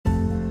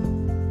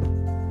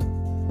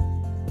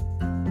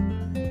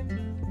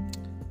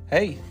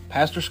Hey,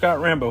 Pastor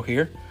Scott Rambo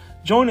here.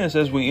 Join us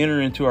as we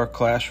enter into our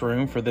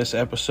classroom for this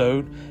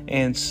episode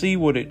and see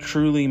what it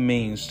truly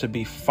means to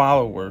be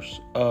followers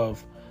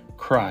of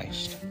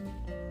Christ.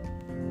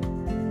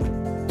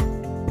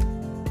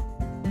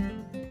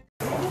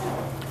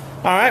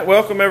 All right,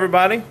 welcome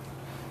everybody.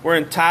 We're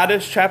in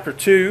Titus chapter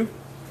 2.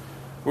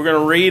 We're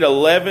going to read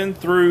 11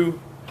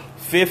 through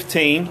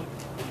 15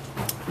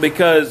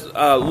 because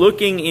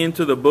looking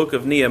into the book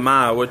of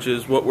Nehemiah, which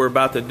is what we're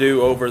about to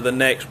do over the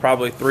next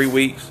probably 3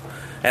 weeks,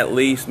 at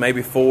least,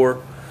 maybe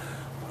 4,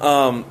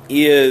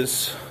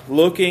 is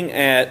looking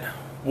at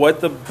what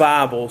the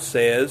Bible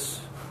says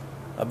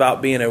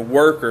about being a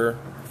worker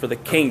for the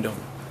kingdom.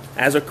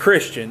 As a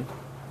Christian,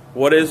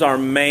 what is our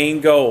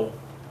main goal?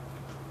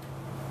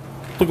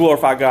 To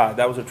glorify God.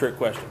 That was a trick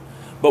question.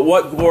 But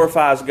what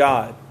glorifies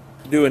God?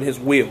 Doing His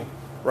will,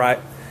 right?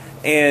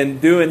 And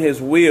doing His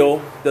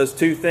will does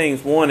two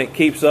things. One, it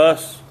keeps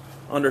us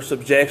under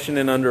subjection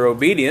and under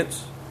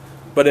obedience,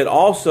 but it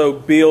also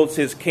builds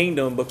His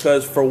kingdom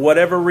because for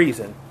whatever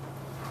reason,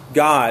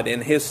 God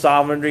in His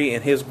sovereignty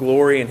and His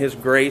glory and His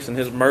grace and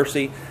His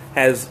mercy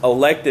has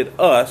elected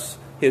us,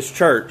 His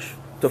church,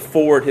 to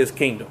forward His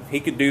kingdom. He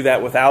could do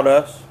that without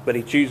us, but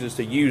He chooses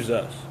to use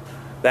us.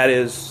 That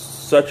is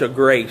such a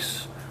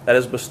grace that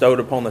is bestowed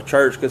upon the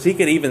church because He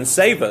could even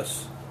save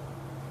us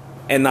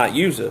and not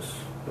use us,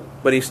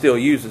 but He still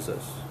uses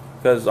us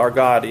because our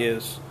God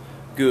is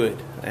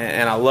good,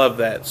 and I love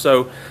that.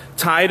 So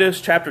Titus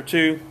chapter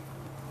 2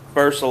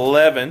 verse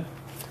 11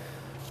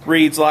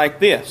 reads like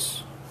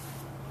this: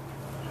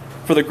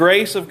 For the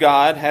grace of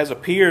God has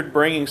appeared,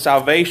 bringing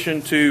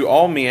salvation to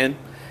all men,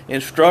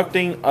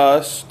 instructing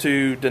us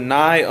to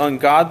deny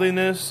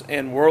ungodliness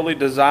and worldly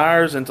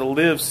desires and to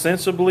live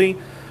sensibly,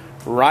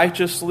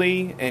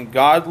 righteously, and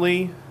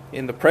godly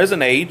in the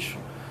present age,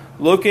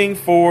 looking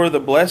for the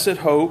blessed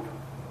hope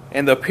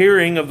and the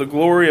appearing of the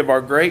glory of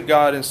our great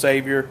God and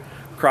Savior,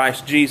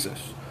 Christ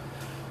Jesus,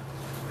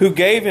 who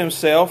gave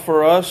Himself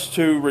for us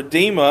to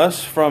redeem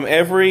us from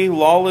every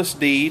lawless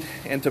deed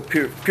and to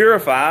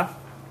purify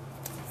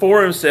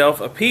for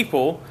Himself a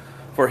people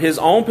for His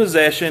own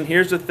possession.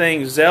 Here's the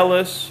thing: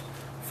 zealous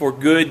for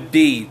good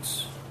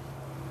deeds.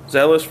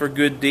 Zealous for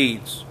good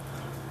deeds.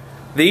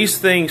 These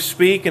things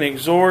speak and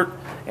exhort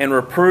and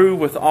reprove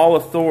with all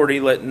authority.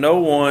 Let no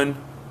one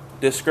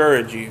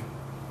discourage you.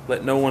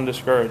 Let no one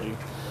discourage you.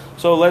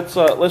 So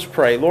let's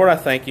pray. Lord, I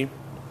thank You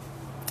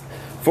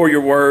for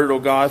Your word, oh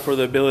God, for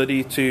the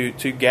ability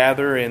to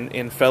gather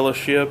in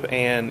fellowship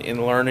and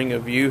in learning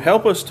of You.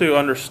 Help us to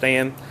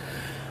understand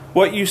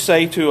what You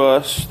say to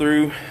us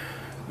through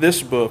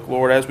this book,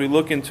 Lord, as we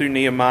look into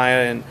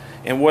Nehemiah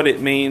and what it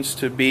means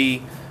to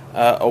be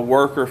a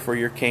worker for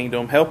Your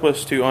kingdom. Help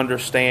us to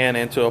understand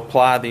and to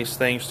apply these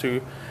things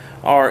to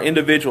our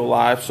individual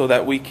lives so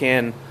that we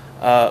can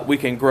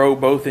grow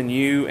both in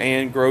You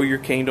and grow Your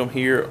kingdom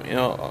here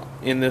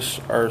in this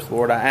earth,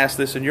 Lord. I ask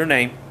this in Your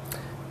name.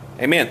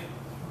 Amen.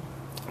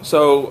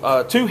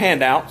 So, 2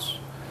 handouts.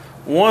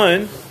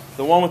 One,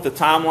 the one with the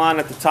timeline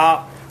at the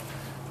top,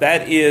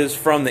 that is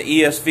from the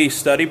ESV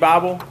Study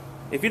Bible.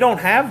 If you don't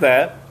have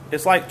that,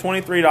 it's like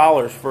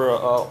 $23 for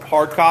a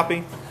hard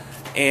copy.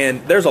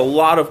 And there's a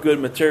lot of good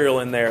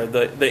material in there.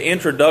 The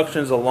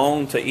introductions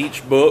alone to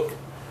each book,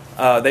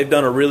 they've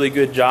done a really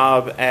good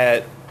job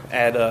at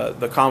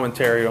the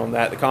commentary on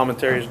that. The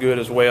commentary is good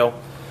as well.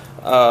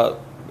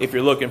 If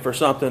you're looking for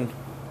something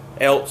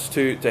else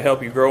to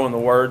help you grow in the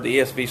Word, the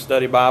ESV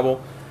Study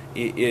Bible,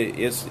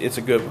 it's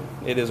a good one.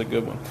 It is a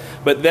good one.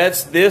 But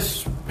that's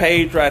this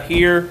page right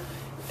here.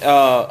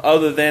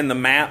 Other than the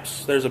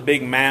maps, there's a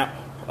big map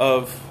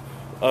of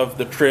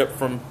the trip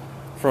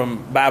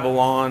from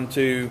Babylon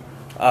to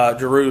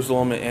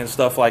Jerusalem and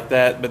stuff like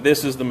that. But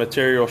this is the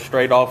material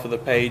straight off of the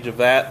page of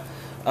that.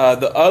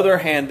 The other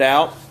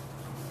handout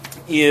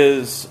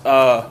is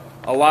a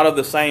lot of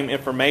the same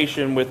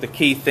information with the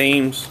key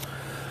themes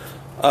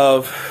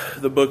of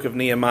the book of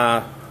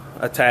Nehemiah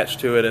attached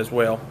to it as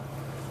well.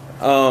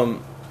 And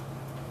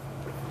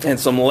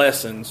some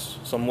lessons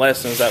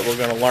that we're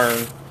going to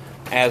learn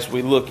as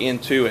we look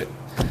into it.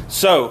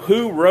 So,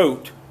 who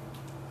wrote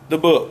the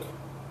book?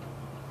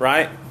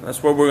 Right?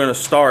 That's where we're going to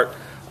start.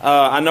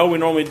 I know we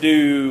normally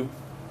do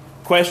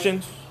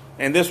questions,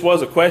 and this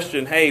was a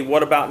question. Hey,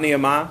 what about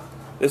Nehemiah?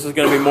 This is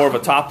going to be more of a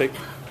topic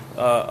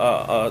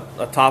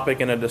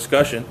and a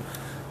discussion.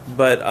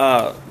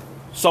 But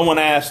someone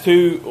asked,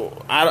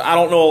 I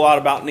don't know a lot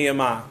about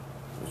Nehemiah.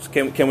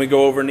 Can we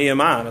go over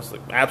Nehemiah? And it's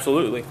like,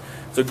 absolutely.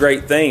 It's a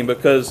great thing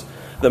because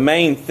the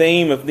main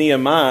theme of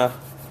Nehemiah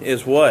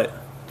is what?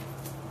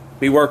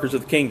 Be workers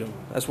of the kingdom.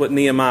 That's what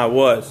Nehemiah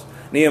was.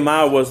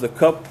 Nehemiah was the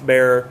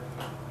cupbearer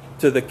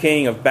to the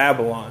king of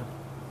Babylon,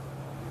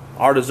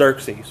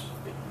 Artaxerxes.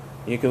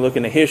 You can look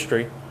into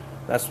history.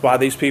 That's why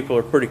these people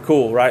are pretty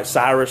cool, right?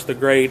 Cyrus the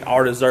Great,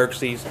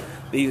 Artaxerxes.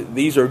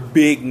 These are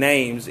big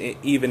names,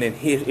 even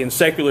in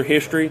secular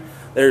history.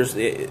 There's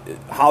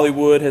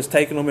Hollywood has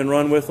taken them and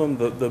run with them.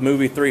 The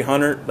movie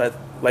 300, that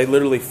they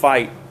literally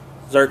fight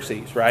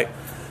Xerxes, right?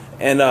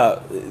 And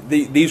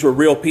these were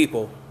real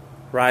people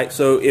right?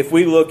 So if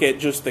we look at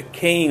just the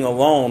king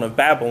alone of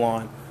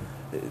Babylon,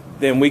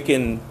 then we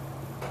can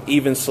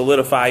even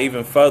solidify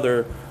even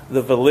further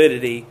the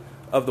validity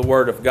of the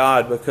Word of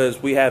God,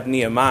 because we have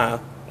Nehemiah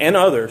and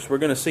others. We're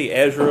going to see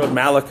Ezra,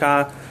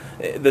 Malachi.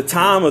 The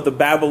time of the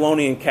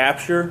Babylonian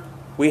capture,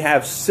 we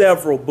have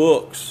several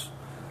books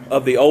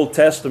of the Old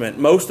Testament.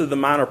 Most of the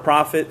minor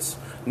prophets.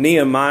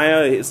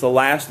 Nehemiah is the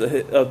last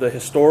of the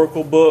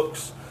historical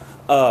books.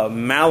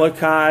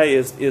 Malachi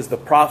is the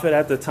prophet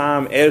at the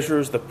time. Ezra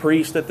is the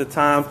priest at the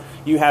time.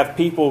 You have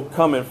people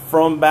coming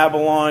from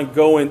Babylon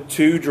going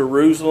to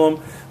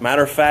Jerusalem.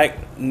 Matter of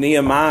fact,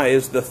 Nehemiah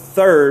is the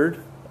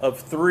third of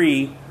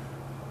three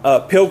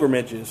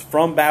pilgrimages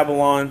from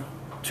Babylon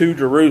to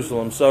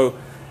Jerusalem. So,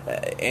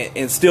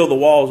 and still the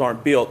walls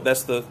aren't built.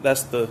 That's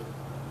the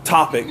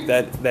topic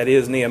that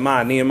is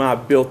Nehemiah. Nehemiah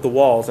built the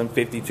walls in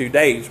 52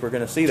 days. We're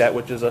going to see that,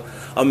 which is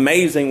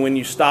amazing when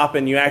you stop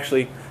and you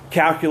actually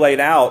calculate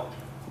out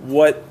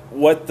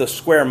what the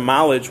square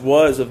mileage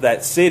was of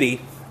that city,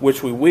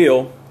 which we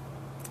will,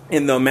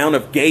 and the amount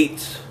of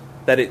gates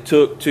that it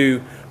took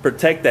to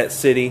protect that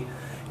city,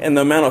 and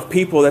the amount of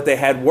people that they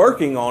had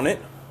working on it.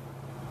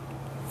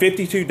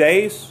 52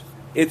 days,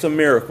 it's a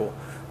miracle.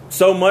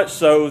 So much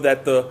so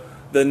that the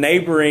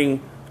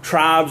neighboring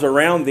tribes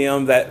around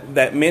them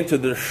that meant to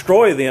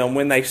destroy them,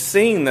 when they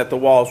seen that the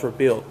walls were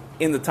built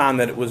in the time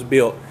that it was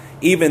built,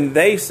 even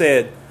they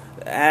said,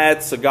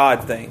 that's a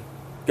God thing.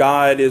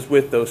 God is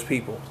with those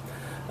people.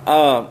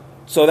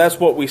 So that's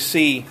what we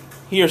see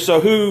here. So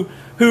who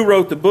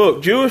wrote the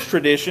book? Jewish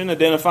tradition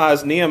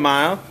identifies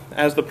Nehemiah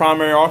as the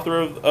primary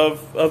author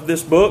of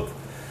this book.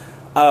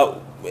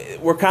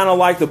 We're kind of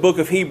like the book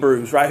of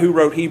Hebrews, right? Who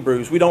wrote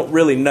Hebrews? We don't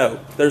really know.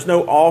 There's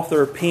no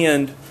author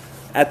pinned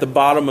at the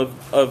bottom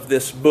of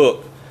this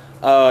book.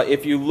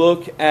 If you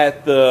look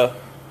at the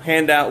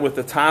handout with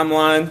the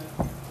timeline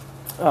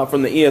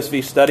from the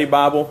ESV Study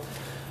Bible,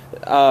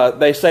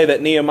 they say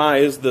that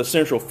Nehemiah is the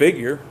central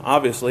figure.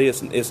 Obviously,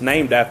 it's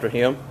named after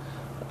him.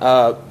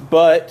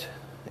 But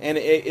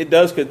it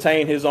does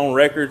contain his own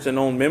records and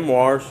own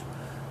memoirs,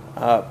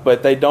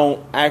 but they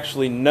don't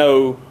actually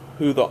know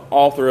who the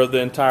author of the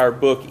entire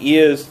book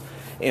is.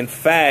 In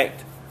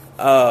fact,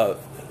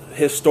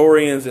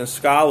 historians and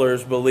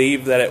scholars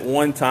believe that at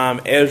one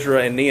time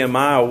Ezra and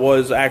Nehemiah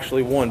was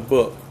actually one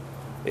book.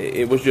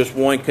 It was just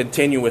one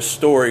continuous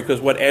story,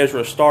 because what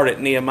Ezra started,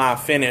 Nehemiah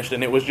finished,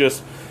 and it was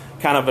just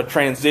kind of a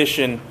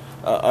transition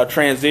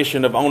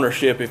of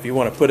ownership, if you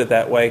want to put it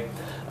that way.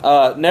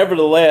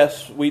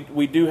 Nevertheless,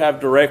 we do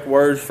have direct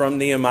words from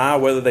Nehemiah,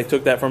 whether they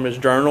took that from his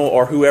journal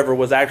or whoever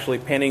was actually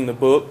penning the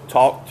book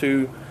talked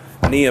to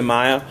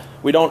Nehemiah.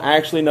 We don't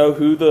actually know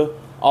who the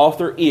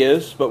author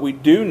is, but we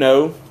do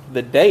know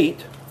the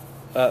date.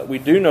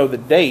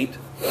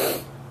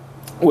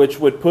 Which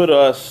would put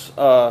us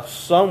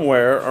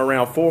somewhere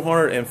around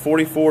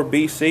 444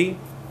 BC,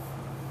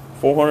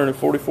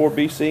 444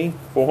 BC,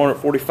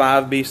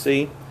 445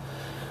 BC.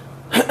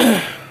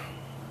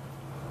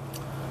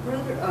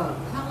 Brother,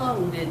 how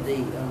long did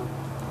the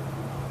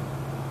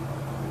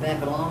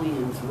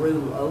Babylonians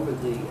rule over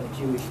the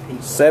Jewish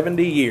people?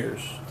 70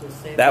 years.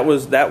 That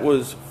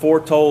was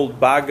foretold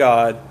by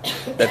God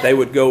that they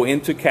would go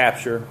into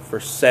capture for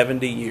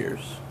 70 years.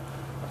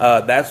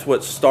 That's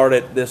what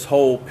started this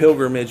whole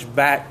pilgrimage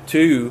back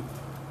to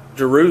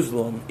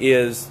Jerusalem.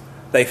 Is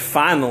they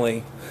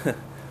finally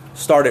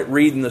started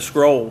reading the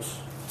scrolls,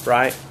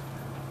 right?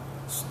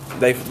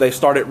 They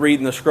started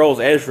reading the scrolls.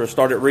 Ezra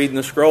started reading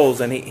the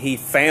scrolls, and he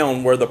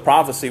found where the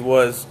prophecy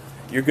was,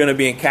 you're going to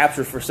be in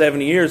capture for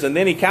 70 years. And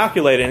then he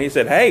calculated, and he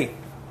said, hey,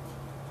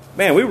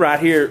 man, we right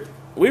here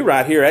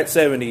at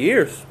 70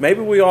 years.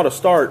 Maybe we ought to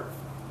start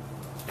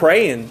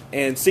praying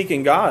and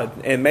seeking God,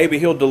 and maybe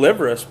He'll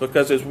deliver us,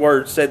 because His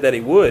Word said that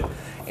He would.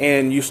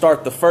 And you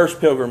start the first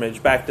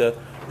pilgrimage back to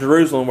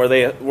Jerusalem, where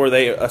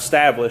they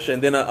establish,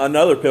 and then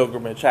another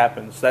pilgrimage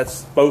happens.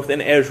 That's both in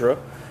Ezra,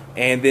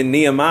 and then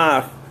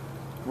Nehemiah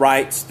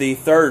writes the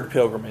third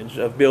pilgrimage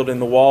of building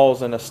the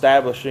walls and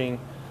establishing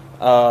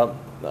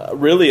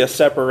really a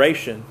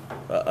separation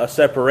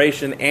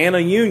and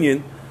a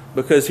union.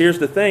 Because here's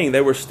the thing,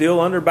 they were still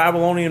under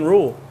Babylonian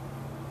rule,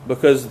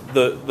 because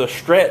the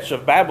stretch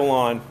of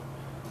Babylon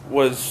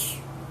was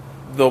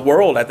the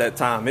world at that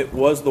time. It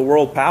was the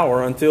world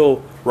power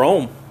until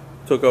Rome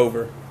took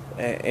over.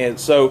 And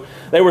so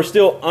they were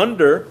still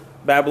under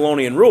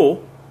Babylonian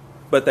rule,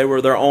 but they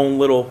were their own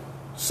little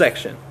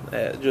section,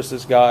 just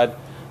as God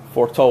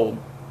foretold.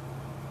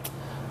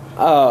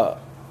 Much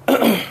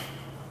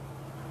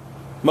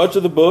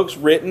of the book's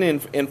written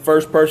in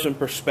first-person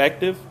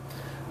perspective.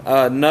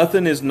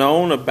 Nothing is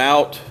known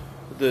about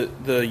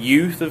the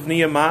youth of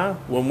Nehemiah.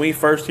 When we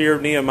first hear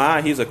of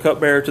Nehemiah, he's a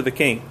cupbearer to the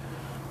king.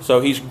 So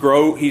he's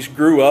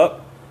grew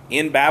up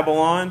in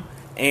Babylon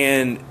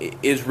and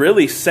is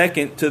really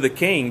second to the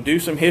king. Do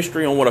some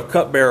history on what a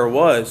cupbearer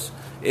was.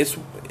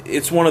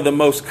 It's one of the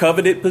most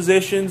coveted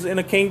positions in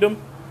a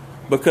kingdom,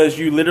 because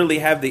you literally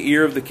have the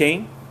ear of the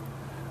king.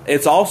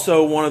 It's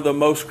also one of the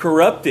most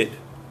corrupted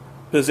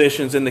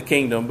positions in the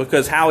kingdom,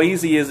 because how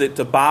easy is it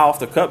to buy off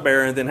the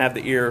cupbearer and then have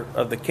the ear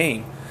of the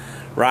king,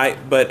 right?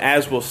 But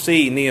as we'll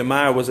see,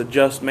 Nehemiah was a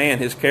just man.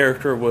 His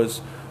character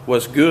was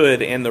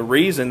good, and the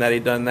reason that he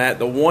done that,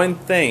 the one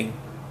thing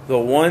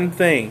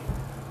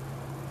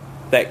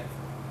that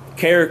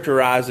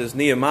characterizes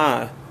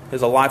Nehemiah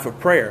is a life of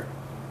prayer.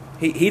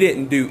 He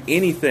didn't do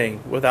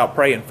anything without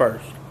praying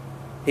first.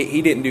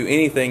 He didn't do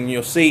anything.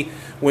 You'll see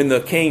when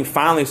the king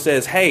finally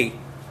says, hey,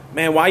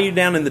 man, why are you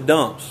down in the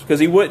dumps? Because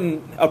he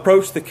wouldn't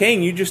approach the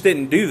king. You just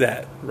didn't do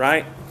that,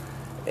 right?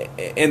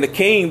 And the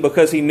king,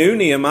 because he knew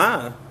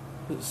Nehemiah,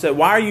 said,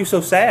 why are you so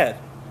sad?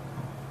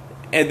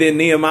 And then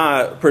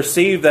Nehemiah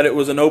perceived that it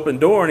was an open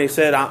door, and he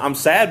said, I'm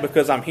sad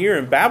because I'm here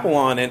in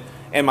Babylon,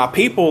 and my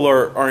people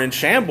are in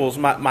shambles,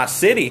 my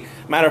city.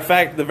 Matter of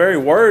fact, the very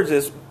words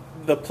is,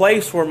 the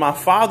place where my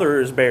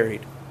father is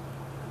buried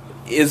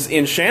is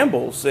in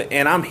shambles,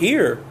 and I'm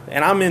here,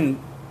 and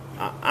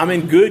I'm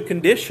in good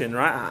condition,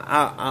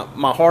 right?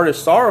 My heart is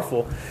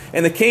sorrowful.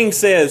 And the king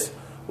says,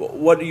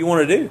 what do you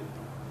want to do?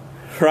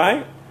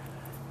 Right?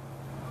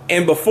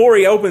 And before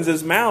he opens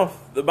his mouth,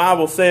 the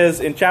Bible says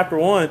in chapter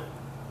 1,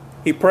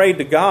 he prayed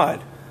to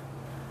God.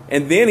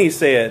 And then he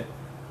said,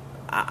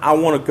 I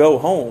want to go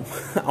home.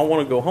 I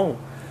want to go home.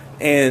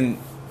 And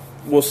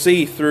we'll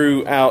see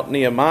throughout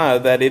Nehemiah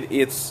that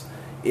it's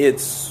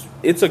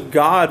a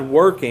God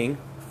working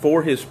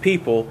for his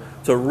people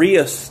to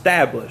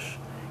reestablish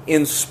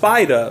in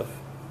spite of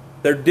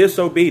their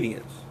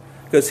disobedience.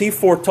 Because he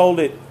foretold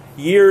it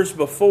years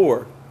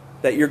before,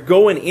 that you're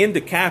going into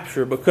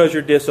capture because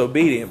you're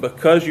disobedient,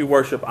 because you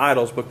worship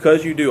idols,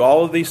 because you do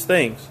all of these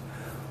things.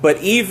 But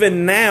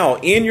even now,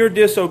 in your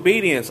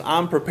disobedience,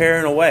 I'm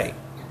preparing a way.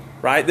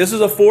 Right? This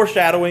is a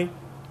foreshadowing,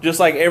 just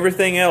like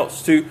everything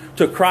else, to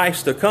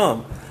Christ to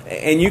come.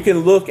 And you can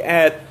look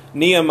at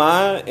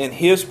Nehemiah and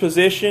his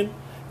position,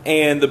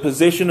 and the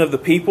position of the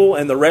people,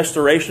 and the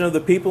restoration of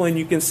the people, and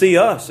you can see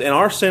us in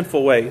our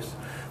sinful ways,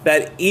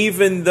 that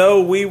even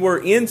though we were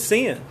in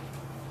sin,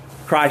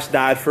 Christ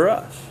died for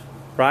us.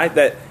 Right?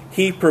 That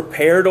he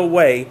prepared a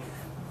way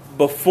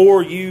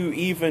before you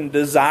even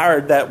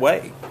desired that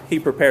way. He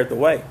prepared the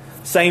way.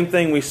 Same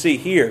thing we see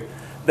here,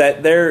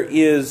 that there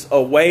is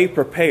a way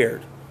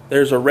prepared.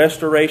 There's a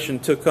restoration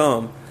to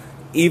come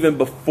even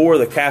before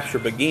the capture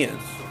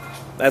begins.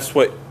 That's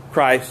what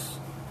Christ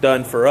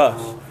done for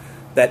us.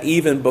 That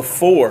even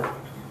before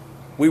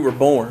we were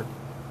born,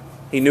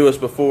 he knew us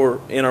before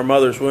in our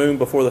mother's womb,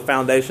 before the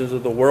foundations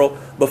of the world,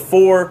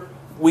 before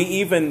we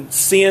even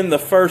sinned the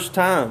first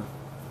time.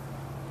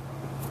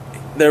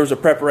 There was a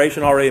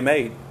preparation already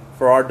made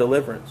for our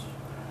deliverance.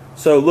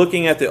 So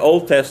looking at the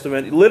Old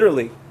Testament,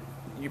 literally,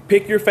 you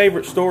pick your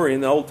favorite story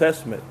in the Old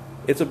Testament.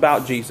 It's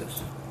about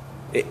Jesus.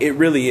 It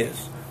really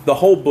is. The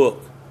whole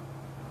book.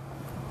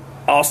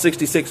 All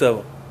 66 of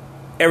them.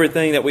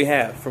 Everything that we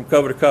have from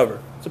cover to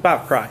cover. It's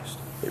about Christ.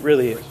 It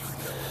really is.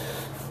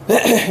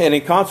 And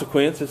in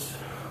consequence, it's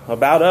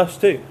about us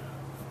too.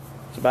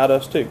 It's about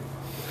us too.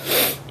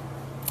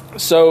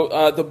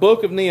 So the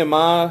book of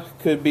Nehemiah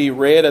could be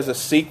read as a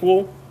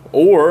sequel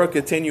or a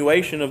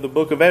continuation of the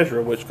book of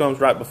Ezra, which comes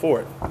right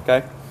before it.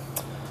 Okay.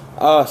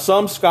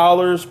 Some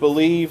scholars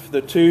believe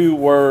the two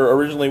were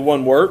originally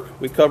one work.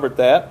 We covered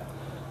that.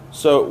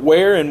 So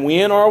where and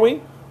when are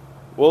we?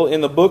 Well,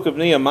 in the book of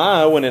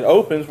Nehemiah, when it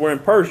opens, we're in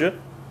Persia.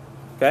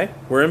 Okay,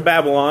 we're in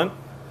Babylon.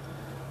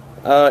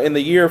 In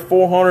the year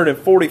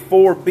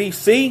 444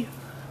 BC,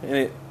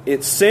 and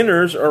it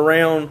centers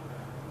around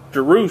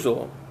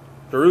Jerusalem.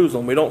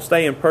 We don't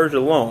stay in Persia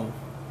long.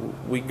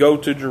 We go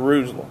to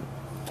Jerusalem.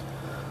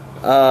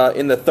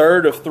 In the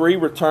third of three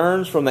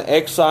returns from the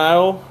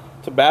exile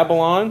to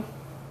Babylon.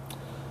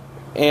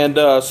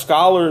 And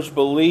scholars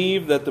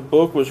believe that the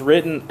book was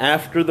written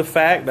after the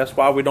fact. That's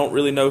why we don't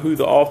really know who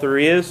the author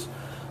is.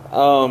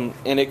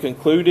 And it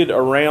concluded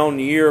around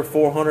year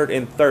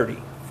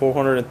 430.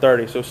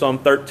 430, so some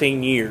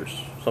 13 years.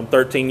 Some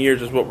 13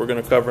 years is what we're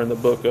going to cover in the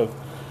book of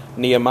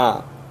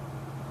Nehemiah.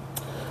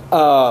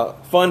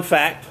 Fun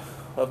fact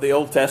of the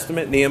Old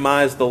Testament,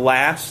 Nehemiah is the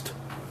last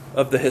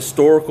of the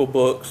historical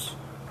books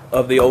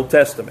of the Old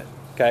Testament.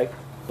 Okay?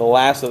 The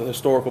last of the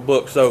historical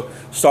books. So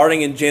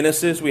starting in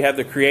Genesis, we have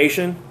the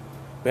creation,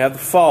 we have the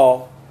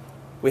fall,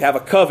 we have a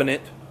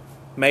covenant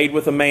made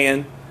with a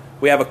man,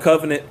 we have a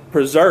covenant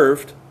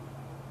preserved,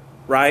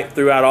 right,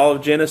 throughout all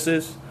of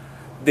Genesis.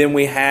 Then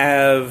we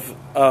have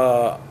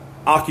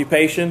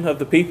occupation of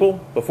the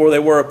people before they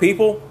were a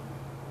people.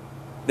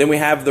 Then we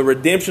have the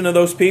redemption of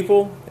those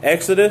people,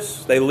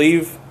 Exodus. They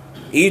leave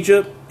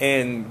Egypt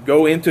and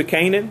go into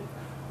Canaan.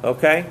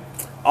 Okay?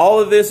 All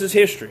of this is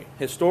history,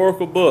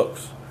 historical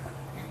books.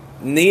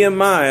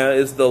 Nehemiah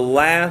is the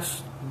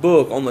last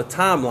book on the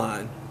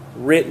timeline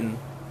written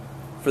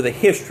for the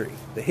history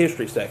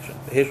section.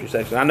 The history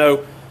section. I know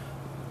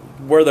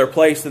where they're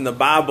placed in the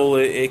Bible,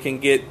 it can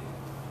get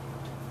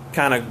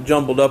kind of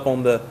jumbled up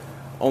on the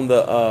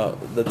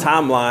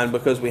timeline,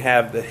 because we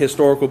have the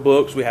historical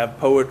books, we have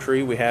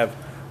poetry, we have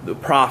the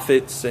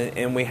prophets,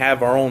 and we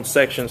have our own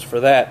sections for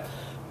that.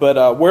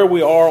 But where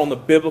we are on the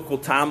biblical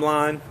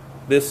timeline,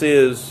 this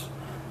is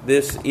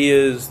This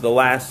is the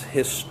last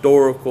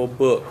historical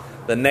book.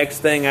 The next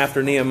thing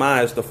after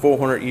Nehemiah is the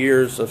 400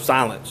 years of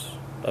silence,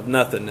 of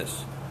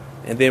nothingness.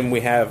 And then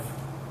we have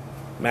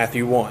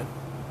Matthew 1,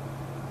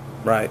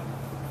 right?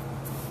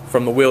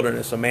 From the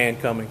wilderness, a man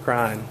coming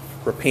crying,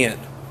 repent,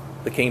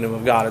 the kingdom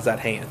of God is at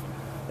hand.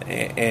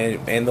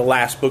 And the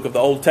last book of the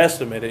Old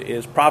Testament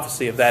is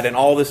prophecy of that. And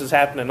all this is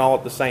happening all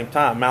at the same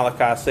time.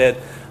 Malachi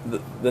said,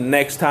 the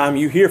next time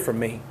you hear from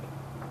me,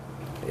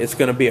 it's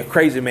going to be a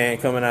crazy man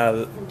coming out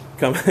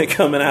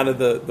of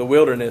the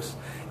wilderness.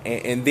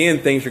 And then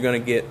things are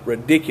going to get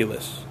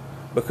ridiculous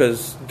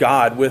because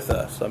God with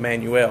us,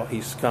 Emmanuel,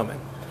 He's coming.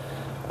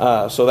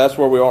 So that's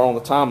where we are on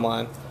the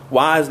timeline.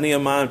 Why is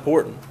Nehemiah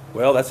important?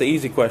 Well, that's an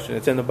easy question.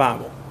 It's in the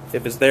Bible.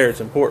 If it's there,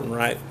 it's important,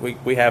 right?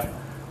 We have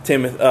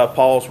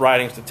Paul's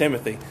writings to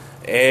Timothy.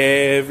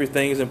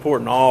 Everything is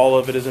important. All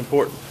of it is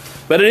important.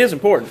 But it is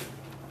important.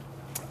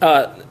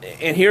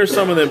 And here's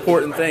some of the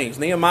important things.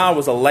 Nehemiah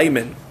was a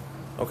layman.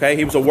 Okay?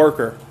 He was a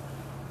worker.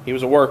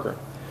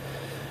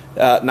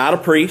 Not a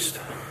priest.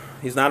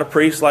 He's not a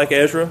priest like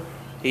Ezra.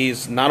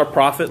 He's not a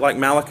prophet like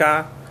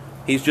Malachi.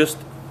 He's just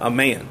a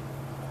man.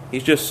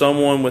 He's just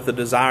someone with a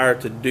desire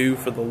to do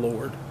for the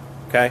Lord.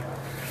 Okay?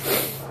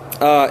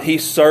 He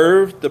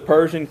served the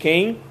Persian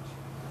king.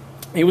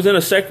 He was in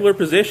a secular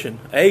position,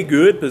 a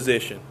good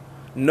position.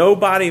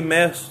 Nobody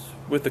messed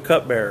with the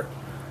cupbearer,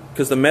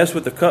 because the mess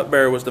with the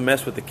cupbearer was the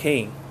mess with the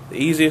king. The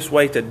easiest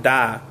way to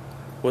die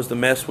was to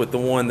mess with the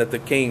one that the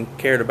king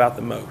cared about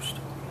the most.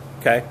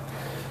 Okay?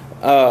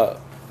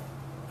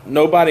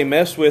 Nobody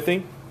messed with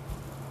him.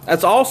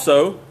 That's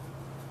also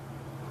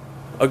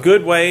a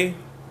good way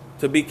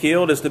to be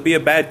killed, is to be a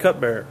bad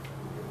cupbearer.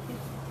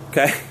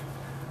 Okay?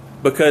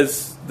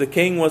 Because the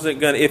king wasn't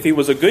going to, if he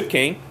was a good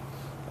king,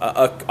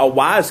 a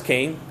wise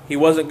king, he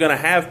wasn't going to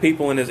have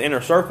people in his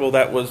inner circle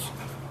that was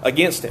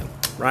against him,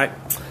 right?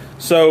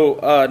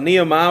 So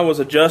Nehemiah was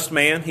a just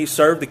man. He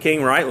served the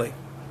king rightly.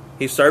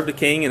 He served the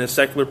king in a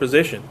secular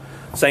position.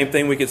 Same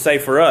thing we could say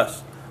for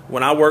us.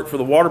 When I work for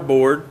the water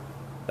board,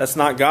 that's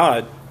not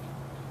God,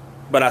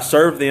 but I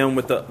serve them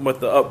with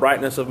the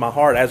uprightness of my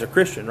heart as a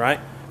Christian, right?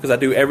 Because I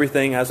do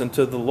everything as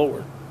unto the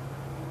Lord.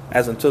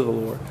 As unto the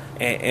Lord.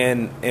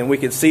 And we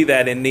can see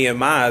that in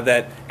Nehemiah,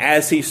 that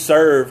as he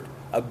served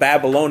a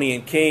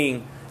Babylonian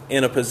king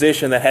in a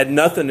position that had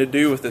nothing to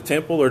do with the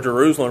temple or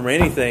Jerusalem or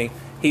anything,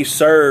 he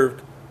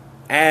served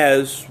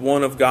as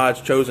one of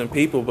God's chosen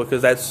people,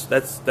 because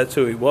that's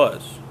who he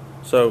was.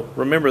 So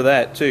remember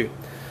that too.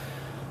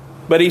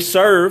 But he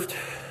served.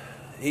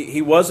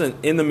 He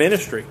wasn't in the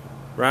ministry,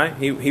 right?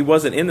 He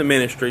wasn't in the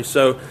ministry.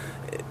 So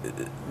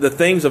the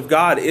things of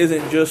God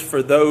isn't just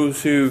for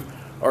those who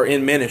are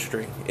in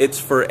ministry. It's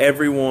for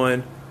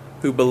everyone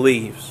who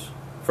believes,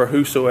 for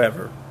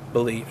whosoever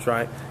believes,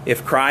 right?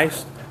 If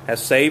Christ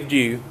has saved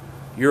you,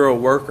 you're a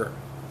worker.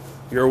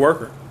 You're a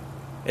worker.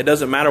 It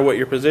doesn't matter what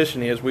your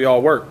position is. We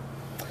all work.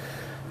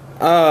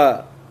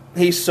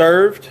 He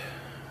served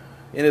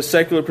in his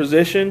secular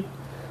position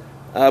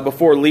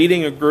before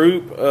leading a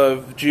group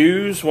of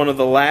Jews, one of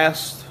the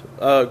last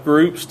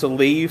groups to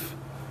leave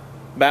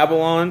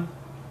Babylon.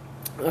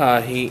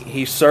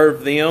 He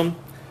served them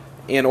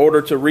in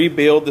order to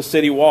rebuild the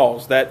city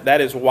walls. That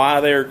is why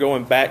they're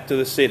going back to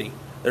the city.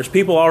 There's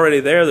people already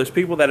there. There's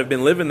people that have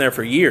been living there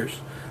for years.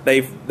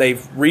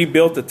 They've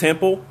rebuilt the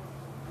temple,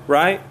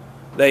 right?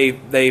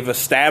 They've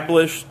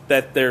established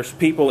that there's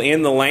people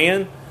in the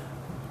land,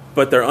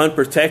 but they're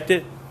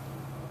unprotected,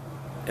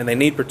 and they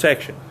need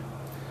protection.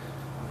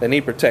 They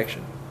need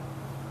protection.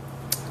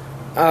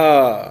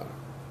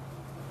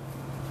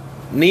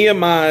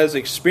 Nehemiah's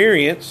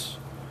experience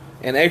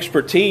and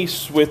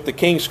expertise with the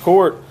king's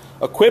court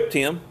equipped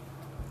him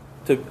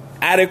to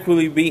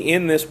adequately be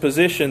in this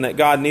position that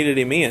God needed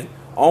him in,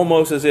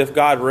 almost as if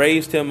God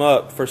raised him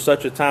up for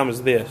such a time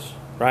as this,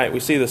 right?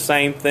 We see the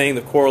same thing,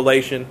 the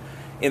correlation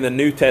in the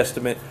New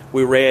Testament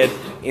we read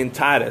in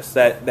Titus,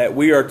 that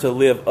we are to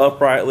live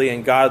uprightly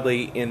and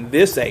godly in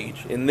this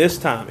age, in this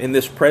time, in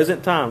this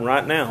present time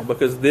right now,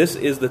 because this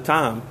is the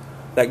time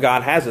that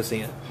God has us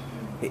in.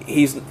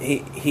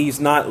 He's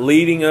not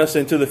leading us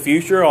into the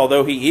future,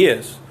 although He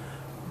is.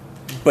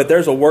 But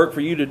there's a work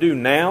for you to do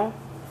now,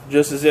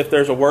 just as if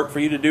there's a work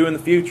for you to do in the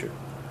future.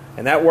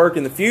 And that work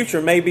in the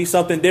future may be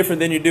something different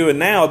than you're doing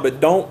now, but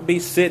don't be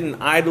sitting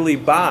idly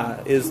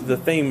by, is the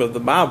theme of the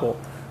Bible.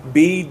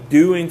 Be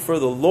doing for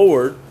the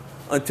Lord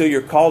until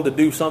you're called to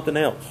do something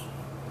else.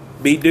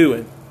 Be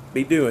doing.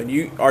 Be doing.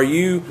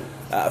 You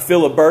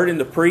feel a burden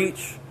to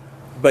preach,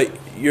 but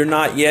you're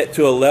not yet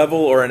to a level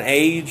or an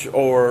age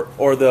or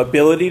the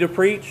ability to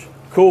preach?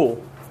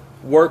 Cool.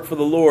 Work for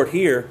the Lord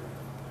here.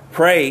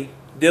 Pray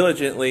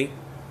diligently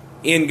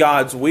in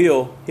God's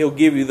will. He'll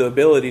give you the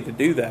ability to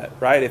do that,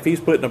 right? If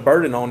He's putting a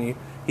burden on you,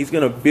 He's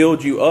going to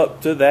build you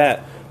up to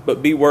that,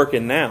 but be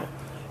working now.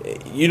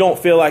 You don't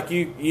feel like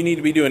you need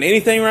to be doing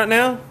anything right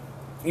now?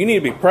 You need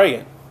to be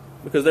praying,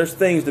 because there's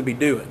things to be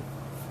doing.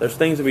 There's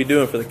things to be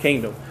doing for the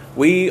kingdom.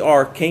 We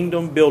are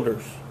kingdom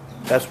builders.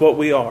 That's what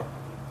we are.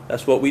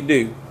 That's what we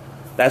do.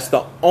 That's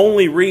the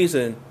only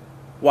reason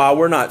why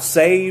we're not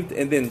saved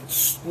and then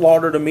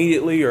slaughtered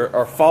immediately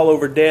or fall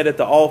over dead at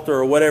the altar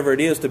or whatever it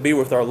is to be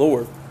with our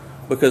Lord.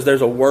 Because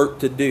there's a work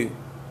to do.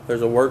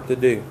 There's a work to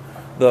do.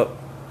 The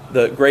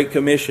Great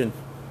Commission,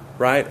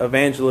 right?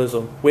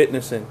 Evangelism,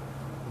 witnessing,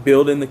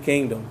 building the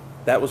kingdom.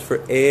 That was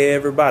for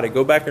everybody.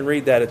 Go back and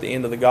read that at the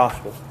end of the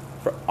gospel.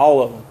 For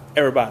all of them.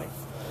 Everybody.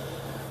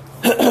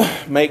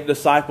 Make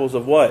disciples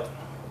of what?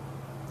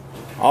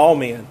 All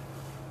men.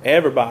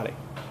 Everybody.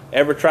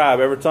 Every tribe,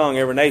 every tongue,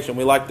 every nation.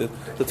 We like to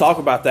talk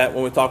about that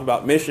when we talk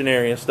about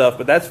missionary and stuff.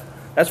 But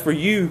that's for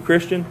you,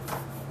 Christian.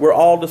 We're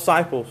all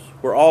disciples.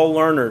 We're all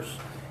learners.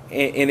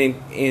 And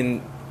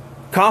in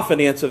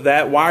confidence of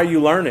that, why are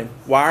you learning?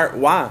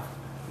 Why?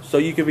 So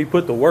you can be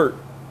put to work.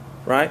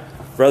 Right?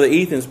 Brother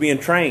Ethan's being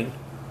trained.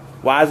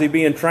 Why is he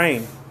being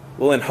trained?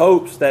 Well, in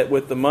hopes that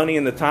with the money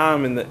and the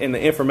time and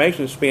the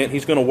information spent,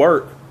 he's going to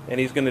work and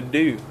he's going to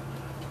do.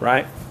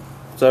 Right?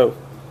 So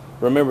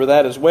remember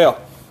that as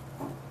well.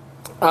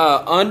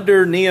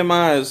 Under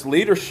Nehemiah's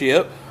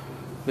leadership,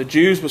 the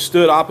Jews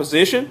withstood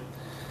opposition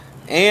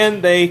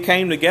and they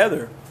came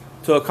together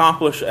to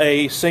accomplish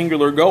a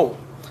singular goal.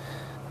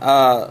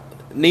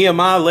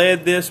 Nehemiah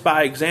led this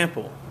by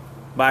example.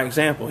 By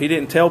example. He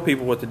didn't tell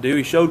people what to do.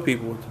 He showed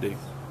people what to do.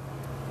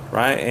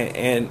 Right?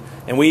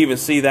 And we even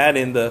see that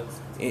in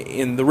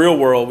the real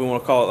world, we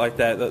want to call it like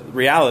that. The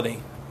reality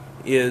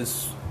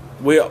is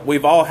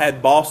we've all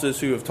had bosses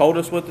who have told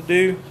us what to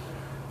do,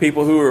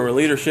 people who were in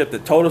leadership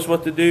that told us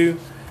what to do,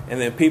 and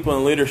then people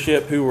in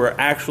leadership who were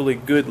actually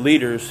good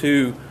leaders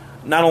who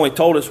not only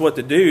told us what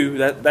to do,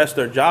 that's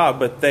their job,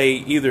 but they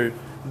either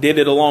did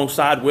it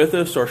alongside with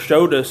us or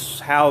showed us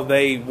how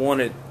they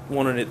wanted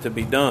it to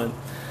be done.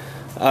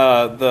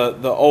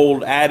 The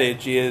old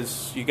adage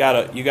is you got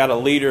a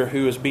leader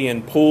who is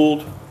being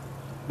pulled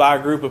by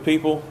a group of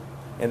people,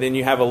 and then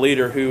you have a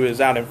leader who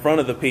is out in front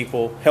of the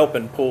people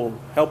helping pull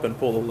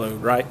the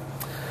load. Right?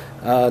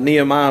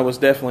 Nehemiah was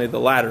definitely the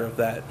latter of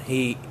that.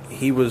 He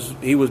was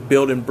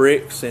building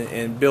bricks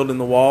and building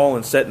the wall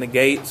and setting the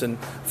gates and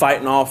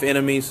fighting off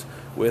enemies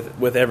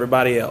with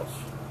everybody else.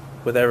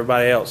 With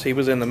everybody else, he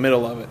was in the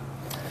middle of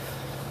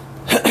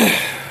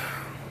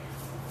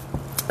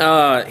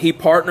it. He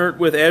partnered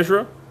with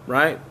Ezra,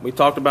 right? We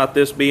talked about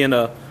this being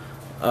a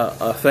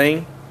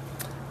thing.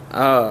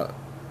 Ezra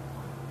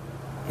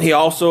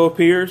also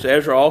appears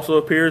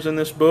in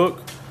this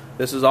book.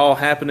 This is all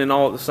happening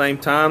all at the same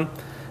time.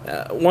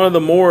 One of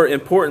the more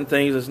important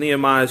things is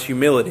Nehemiah's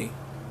humility.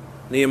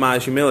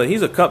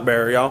 He's a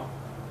cupbearer, y'all.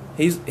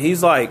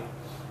 He's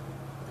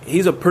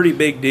a pretty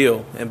big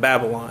deal in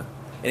Babylon.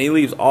 And he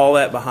leaves all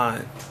that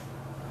behind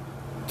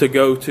to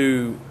go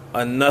to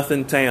a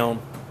nothing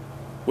town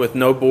with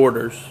no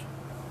borders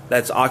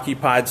that's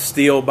occupied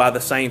still by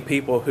the same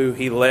people who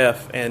he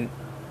left, and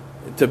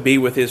to be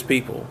with his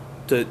people,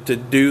 to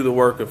do the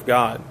work of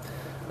God.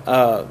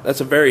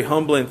 That's a very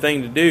humbling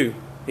thing to do.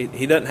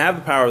 He doesn't have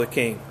the power of the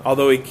king,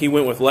 although he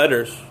went with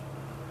letters,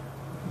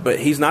 but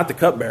he's not the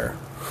cupbearer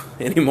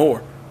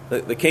anymore.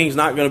 The king's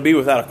not going to be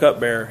without a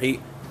cupbearer.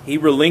 He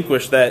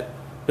relinquished that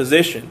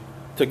position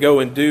to go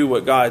and do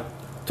what God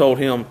told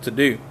him to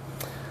do.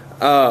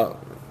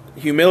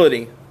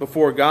 Humility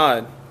before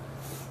God,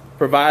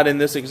 providing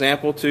this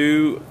example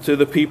to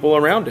the people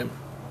around him.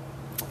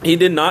 He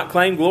did not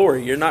claim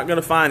glory. You're not going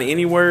to find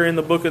anywhere in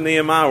the book of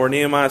Nehemiah where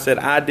Nehemiah said,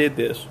 I did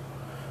this,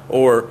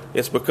 or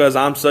it's because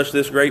I'm such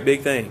this great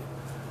big thing.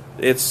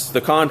 It's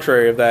the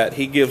contrary of that.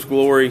 He gives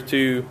glory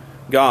to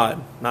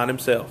God, not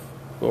himself.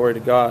 Glory to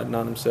God,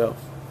 not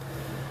himself.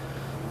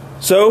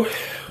 So,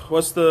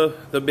 what's the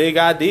big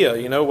idea?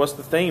 What's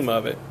the theme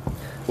of it?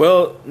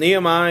 Well,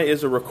 Nehemiah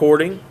is a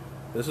recording.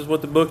 This is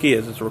what the book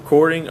is. It's a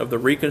recording of the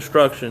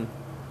reconstruction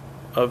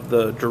of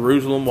the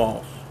Jerusalem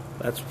walls.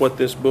 That's what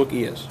this book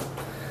is.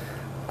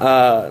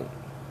 The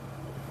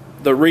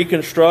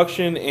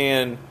reconstruction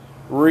and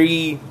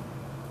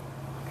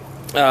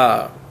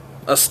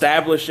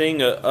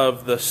establishing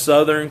of the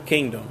southern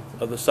kingdom,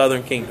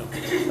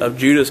 of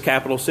Judah's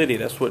capital city.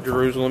 That's what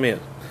Jerusalem is.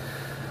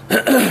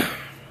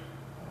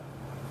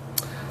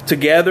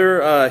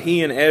 Together,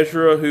 he and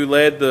Ezra, who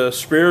led the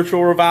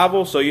spiritual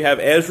revival. So you have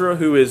Ezra,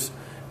 who is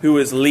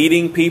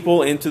leading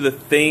people into the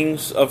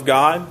things of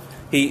God.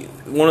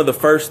 One of the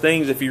first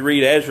things, if you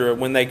read Ezra,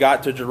 when they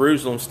got to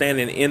Jerusalem,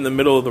 standing in the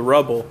middle of the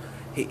rubble,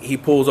 he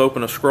pulls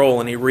open a scroll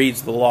and he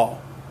reads the law.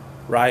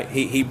 Right?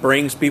 He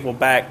brings people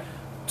back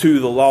to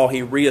the law.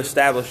 He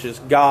reestablishes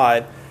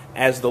God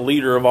as the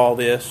leader of all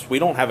this. We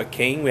don't have a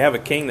king. We have a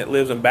king that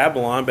lives in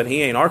Babylon, but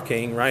he ain't our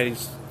king. Right?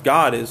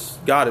 God is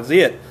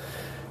it.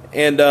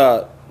 And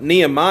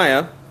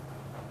Nehemiah,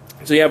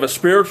 so you have a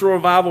spiritual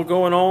revival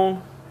going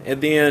on,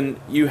 and then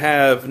you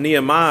have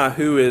Nehemiah,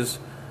 who is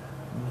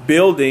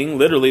building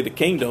literally the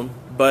kingdom,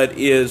 but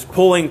is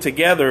pulling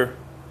together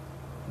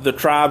the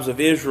tribes of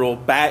Israel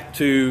back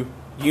to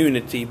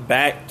unity,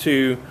 back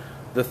to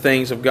the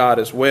things of God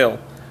as well.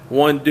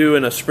 One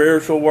doing a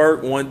spiritual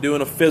work, one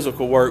doing a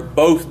physical work,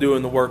 both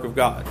doing the work of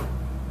God.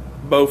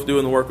 Both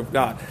doing the work of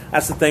God.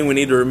 That's the thing we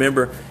need to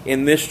remember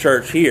in this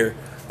church here.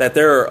 That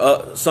there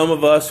are some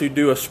of us who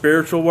do a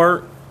spiritual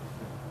work,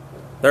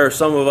 There are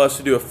some of us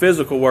who do a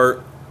physical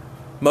work.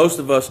 Most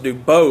of us do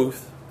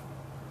both.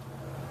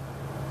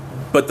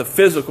 But the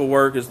physical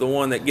work is the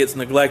one that gets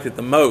neglected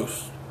the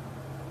most.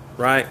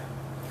 Right?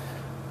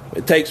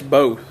 It takes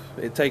both.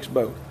 It takes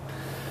both.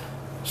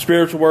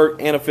 Spiritual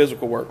work and a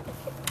physical work.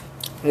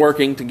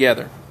 Working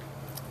together.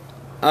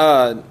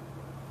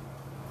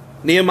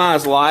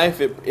 Nehemiah's life,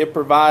 it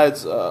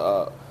provides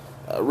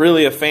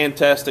really a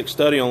fantastic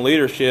study on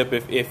leadership.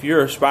 If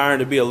you're aspiring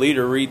to be a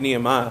leader, read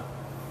Nehemiah.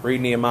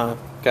 Read Nehemiah,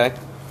 okay?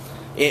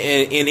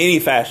 In any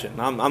fashion.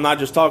 I'm not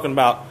just talking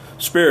about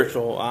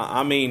spiritual.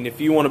 I mean,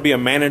 if you want to be a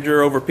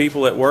manager over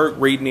people at work,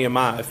 read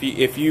Nehemiah.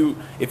 If you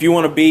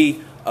want to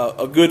be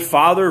a good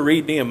father,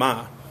 read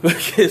Nehemiah.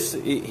 Because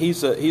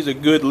he's a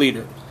good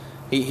leader.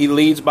 He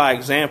leads by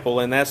example,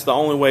 and that's the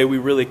only way we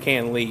really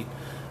can lead.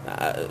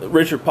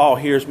 Richard Paul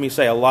hears me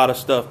say a lot of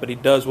stuff, but he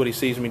does what he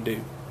sees me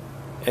do.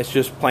 It's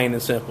just plain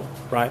and simple,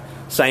 right?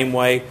 Same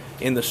way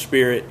in the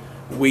Spirit,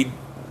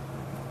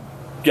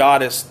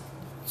 God has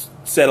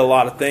said a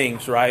lot of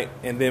things, right?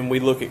 And then we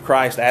look at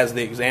Christ as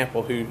the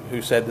example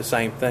who said the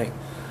same thing.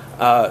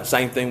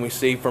 Same thing we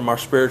see from our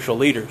spiritual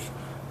leaders.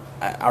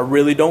 I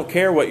really don't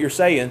care what you're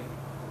saying.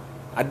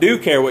 I do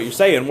care what you're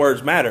saying.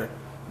 Words matter.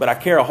 But I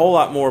care a whole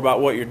lot more about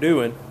what you're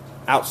doing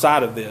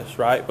outside of this,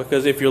 right?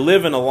 Because if you're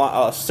living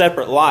a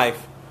separate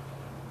life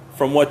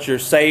from what you're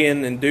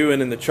saying and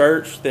doing in the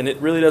church, then it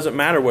really doesn't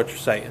matter what you're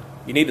saying.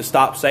 You need to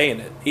stop saying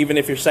it. Even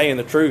if you're saying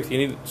the truth,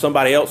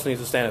 somebody else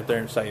needs to stand up there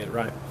and say it,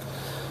 right?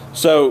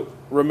 So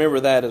remember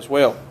that as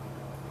well.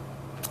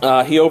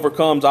 He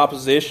overcomes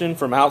opposition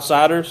from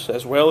outsiders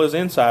as well as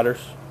insiders.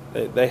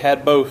 They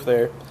had both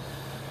there.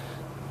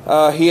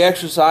 He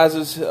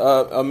exercises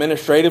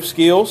administrative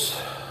skills,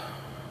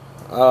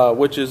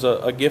 which is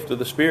a gift of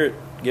the Spirit,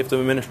 gift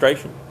of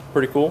administration.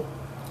 Pretty cool.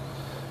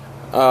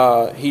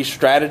 He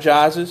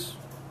strategizes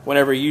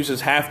whenever he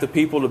uses half the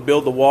people to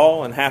build the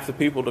wall and half the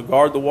people to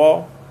guard the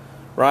wall,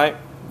 right?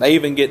 They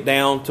even get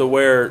down to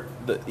where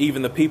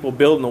even the people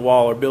building the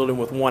wall are building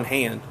with one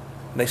hand.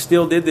 And they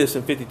still did this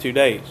in 52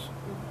 days.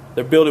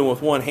 They're building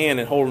with one hand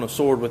and holding a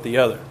sword with the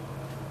other.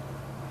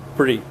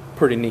 Pretty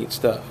neat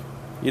stuff.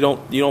 You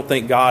don't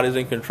think God is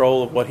in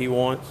control of what He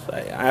wants?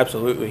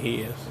 Absolutely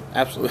He is.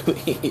 Absolutely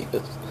He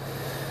is.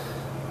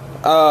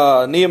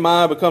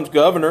 Nehemiah becomes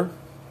governor.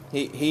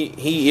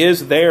 He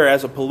is there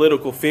as a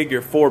political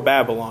figure for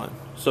Babylon.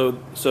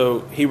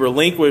 So he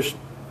relinquished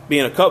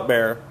being a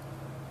cupbearer,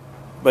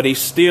 but he's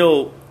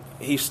still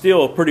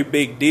a pretty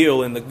big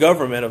deal in the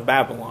government of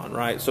Babylon,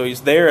 right? So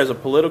he's there as a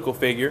political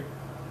figure,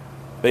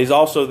 but he's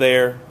also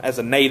there as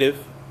a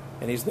native,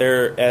 and he's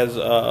there as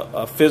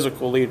a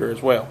physical leader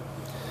as well.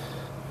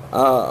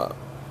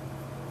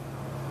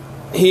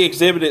 He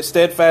exhibited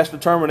steadfast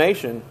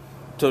determination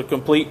to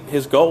complete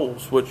his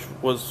goals, which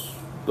was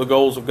the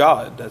goals of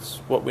God. That's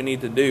what we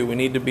need to do. We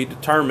need to be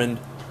determined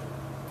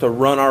to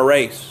run our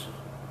race,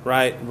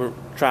 right? We're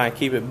trying to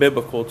keep it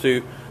biblical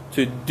to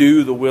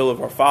do the will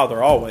of our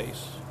Father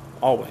always.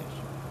 Always.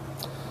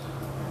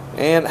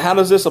 And how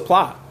does this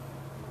apply?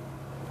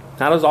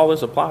 How does all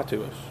this apply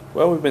to us?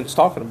 Well, we've been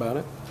talking about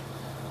it.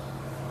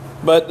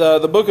 But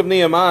the book of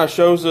Nehemiah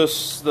shows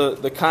us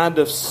the kind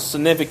of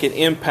significant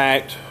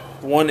impact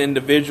one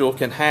individual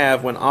can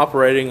have when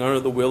operating under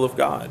the will of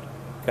God.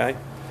 Okay?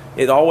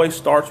 It always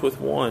starts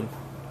with one.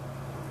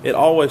 It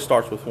always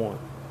starts with one.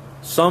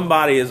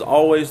 Somebody is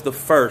always the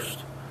first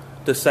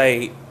to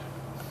say,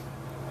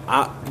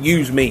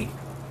 use me.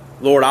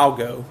 Lord, I'll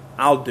go.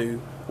 I'll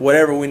do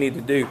whatever we need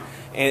to do.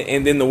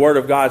 And then the Word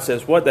of God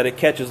says what? That it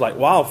catches like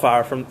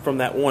wildfire from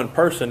that one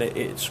person.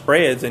 It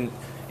spreads. And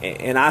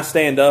I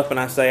stand up and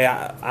I say,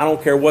 I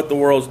don't care what the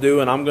world's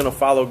doing. I'm going to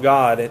follow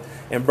God.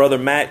 And Brother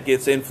Matt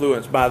gets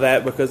influenced by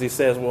that because he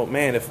says, well,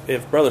 man,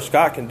 if Brother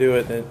Scott can do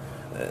it,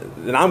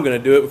 then I'm going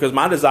to do it because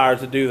my desire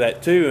is to do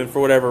that too. And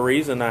for whatever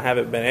reason, I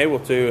haven't been able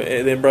to.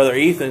 And then Brother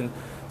Ethan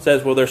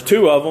says, well, there's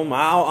two of them.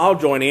 I'll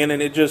join in.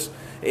 And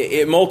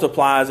it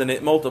multiplies and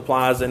it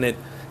multiplies and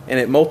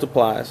it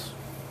multiplies.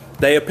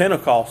 Day of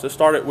Pentecost, it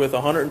started with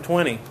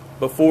 120.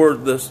 Before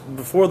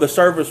the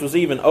service was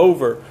even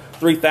over,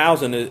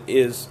 3,000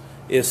 is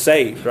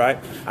saved, right?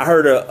 I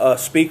heard a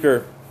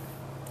speaker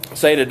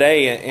say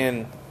today,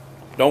 and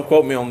don't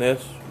quote me on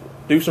this,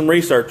 do some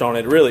research on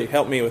it, really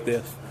help me with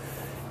this.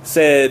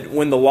 Said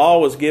when the law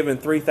was given,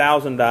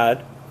 3,000 died.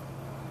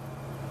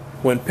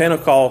 When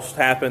Pentecost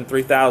happened,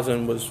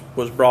 3,000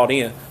 was brought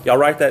in. Y'all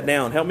write that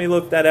down. Help me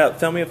look that out.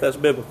 Tell me if that's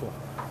biblical.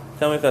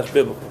 Tell me if that's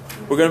biblical.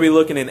 We're going to be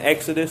looking in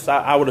Exodus,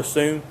 I would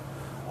assume.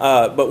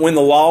 But when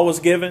the law was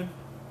given,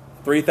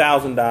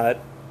 3,000 died.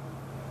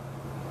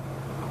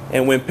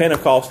 And when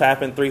Pentecost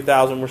happened,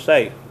 3,000 were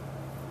saved.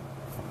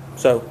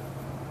 So,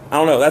 I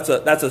don't know.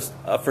 That's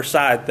a for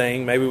side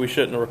thing. Maybe we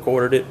shouldn't have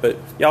recorded it. But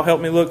y'all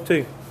help me look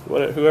too.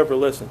 Whoever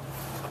listened.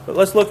 But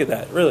let's look at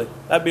that. Really,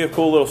 that'd be a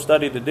cool little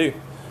study to do.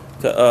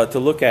 To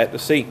look at, to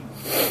see.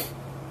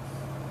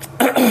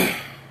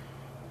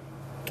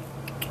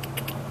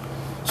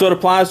 So it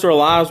applies to our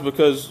lives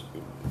because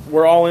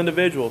we're all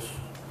individuals,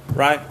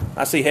 right?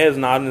 I see heads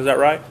nodding. Is that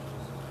right?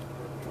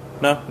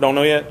 No? Don't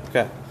know yet?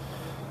 Okay.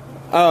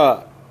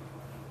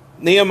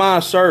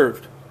 Nehemiah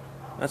served.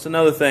 That's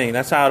another thing.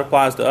 That's how it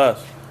applies to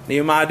us.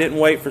 Nehemiah didn't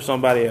wait for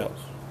somebody else.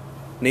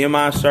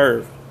 Nehemiah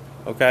served.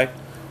 Okay?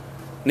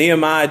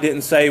 Nehemiah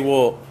didn't say,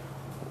 well,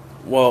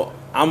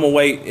 I'm going to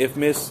wait. If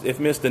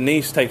Miss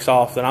Denise takes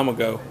off, then I'm going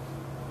to go.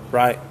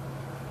 Right?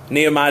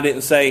 Nehemiah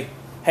didn't say,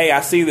 hey,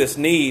 I see this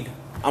need.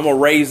 I'm going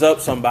to raise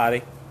up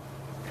somebody.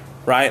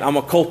 Right? I'm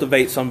going to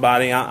cultivate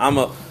somebody. I'm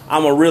going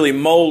to really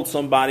mold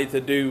somebody to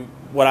do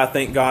what I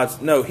think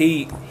God's... No,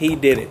 he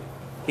did it.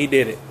 He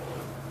did it.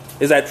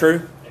 Is that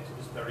true?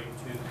 Exodus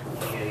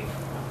 32:28.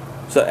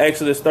 So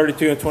Exodus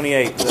 32 and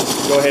 28.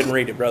 Let's go ahead and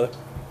read it, brother.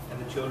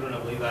 And the children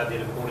of Levi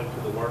did according to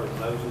the word of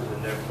Moses,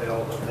 and there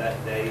fell of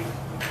that day,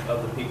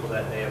 of the people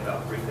that day,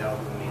 about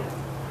 3,000 men.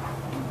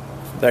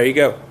 There you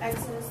go.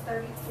 Exodus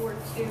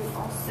 34:2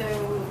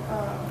 also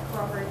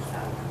corroborates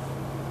that.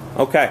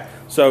 Okay.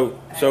 So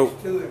Acts 2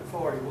 and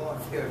 41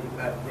 tells you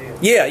about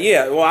death.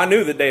 yeah. Well, I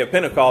knew the day of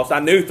Pentecost. I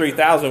knew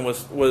 3,000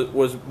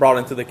 was brought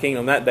into the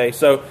kingdom that day.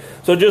 So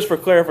just for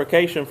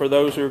clarification for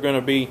those who are going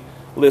to be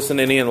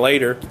listening in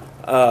later,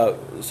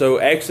 so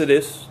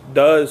Exodus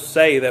does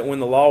say that when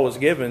the law was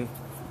given,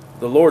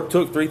 the Lord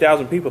took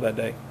 3,000 people that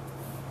day,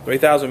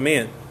 3,000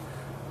 men.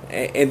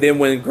 And then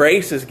when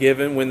grace is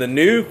given, when the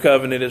new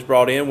covenant is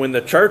brought in, when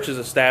the church is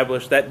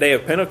established, that day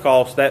of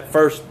Pentecost, that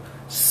first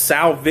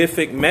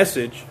salvific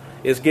message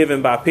is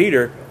given by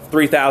Peter,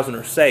 3,000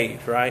 are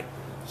saved, right?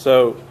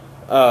 So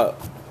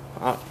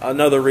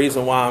another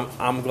reason why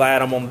I'm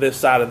glad I'm on this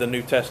side of the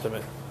New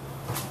Testament.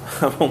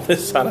 I'm on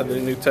this side of the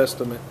New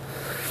Testament.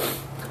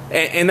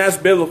 And that's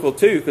biblical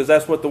too, because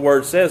that's what the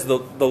Word says. The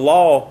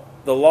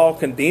law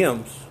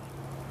condemns,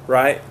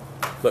 right?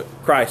 But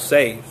Christ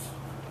saves.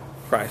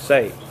 Christ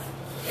saves.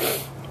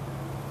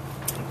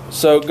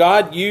 So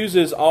God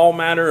uses all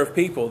manner of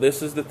people.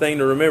 This is the thing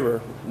to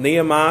remember.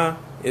 Nehemiah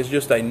is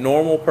just a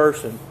normal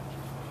person.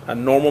 A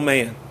normal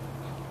man.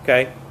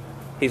 Okay?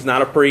 He's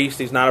not a priest.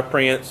 He's not a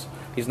prince.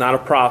 He's not a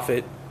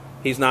prophet.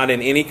 He's not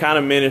in any kind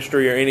of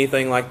ministry or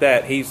anything like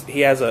that.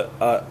 He has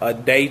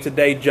a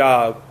day-to-day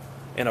job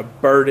and a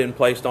burden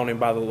placed on him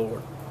by the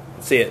Lord.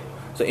 That's it.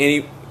 So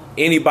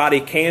anybody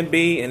can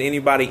be and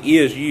anybody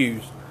is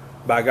used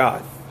by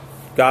God.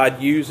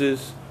 God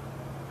uses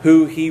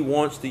who He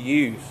wants to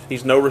use.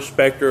 He's no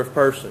respecter of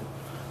person,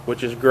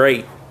 which is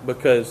great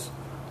because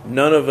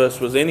none of us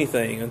was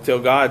anything until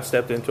God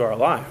stepped into our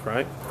life,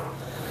 right?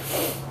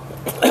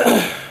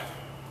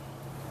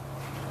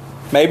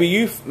 Maybe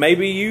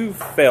you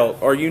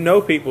felt, or you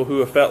know people who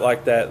have felt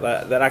like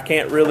that I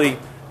can't really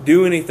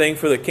do anything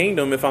for the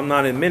kingdom if I'm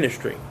not in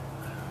ministry,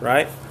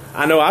 right?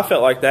 I know I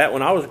felt like that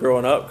when I was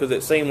growing up because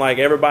it seemed like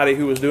everybody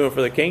who was doing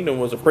for the kingdom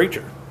was a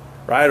preacher,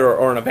 right?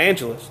 Or an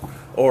evangelist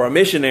or a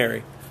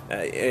missionary.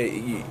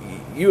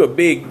 You a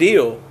big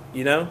deal,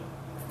 you know?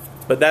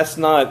 But that's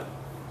not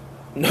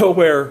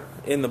nowhere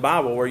in the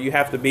Bible where you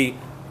have to be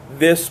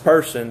this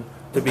person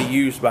to be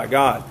used by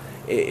God.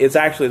 It's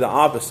actually the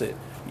opposite.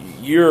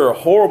 You're a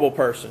horrible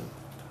person.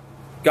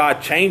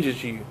 God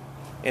changes you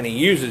and He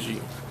uses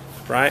you,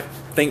 right?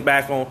 Think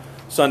back on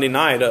Sunday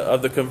night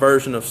of the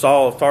conversion of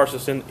Saul of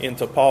Tarsus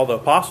into Paul the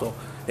Apostle.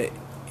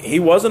 He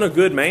wasn't a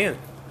good man.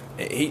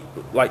 He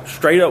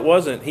straight up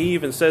wasn't. He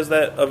even says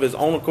that of his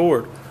own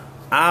accord.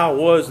 I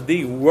was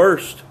the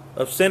worst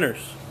of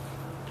sinners.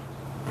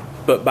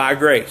 But by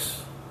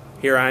grace,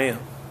 here I am.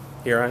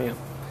 Here I am.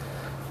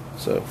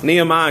 So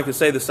Nehemiah could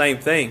say the same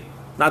thing.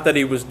 Not that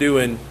he was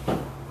doing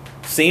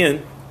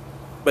sin,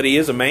 but he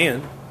is a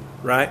man,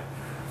 right?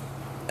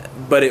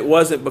 But it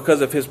wasn't because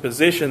of his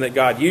position that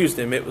God used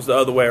him. It was the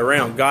other way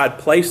around. God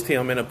placed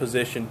him in a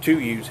position to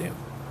use him.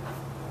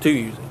 To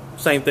use him.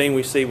 Same thing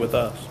we see with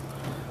us.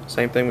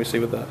 Same thing we see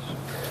with us.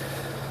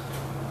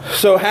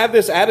 So have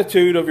this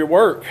attitude of your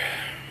work.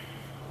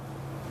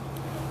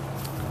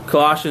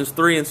 Colossians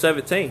 3 and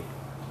 17.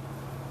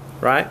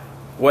 Right?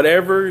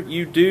 Whatever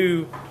you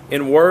do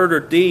in word or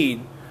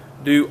deed,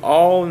 do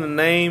all in the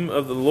name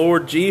of the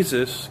Lord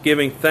Jesus,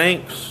 giving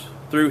thanks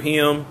through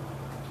Him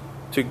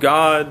to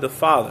God the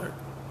Father.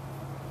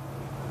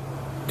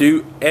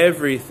 Do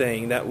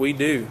everything that we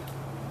do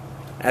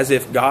as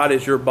if God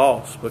is your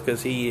boss,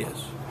 because He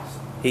is.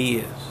 He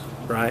is,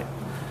 right?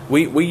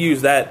 We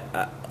use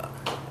that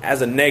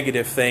as a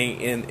negative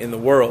thing in the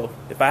world.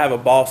 If I have a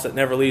boss that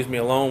never leaves me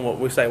alone,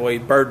 we say, well, he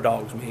bird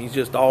dogs me. He's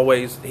just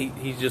always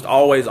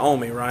on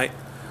me, right?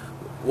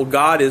 Well,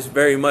 God is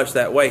very much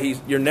that way.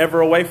 You're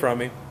never away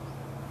from Him.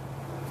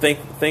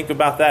 Think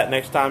about that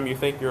next time you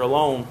think you're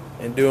alone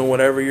and doing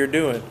whatever you're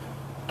doing.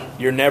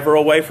 You're never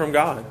away from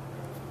God,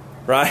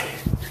 right?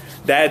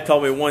 Dad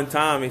told me one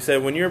time. He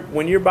said, when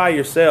you're by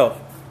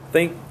yourself,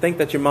 think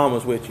that your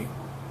mama's with you,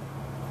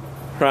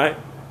 right?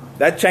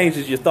 That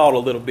changes your thought a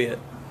little bit.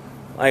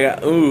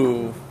 Like,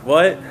 ooh,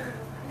 what?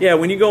 Yeah,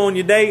 when you go on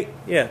your date,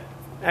 yeah,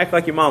 act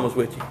like your mama's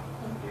with you.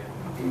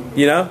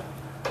 You know?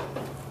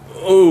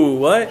 Ooh,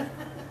 what?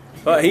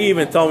 But he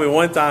even told me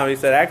one time, he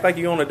said, act like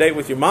you're on a date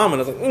with your mom.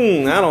 And I was like,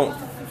 I don't.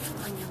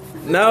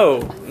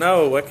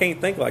 No, I can't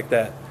think like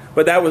that.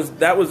 But that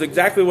was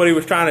exactly what he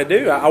was trying to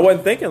do. I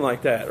wasn't thinking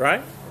like that,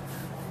 right?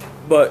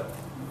 But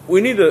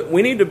we need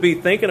to be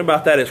thinking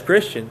about that as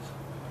Christians.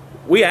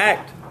 We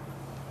act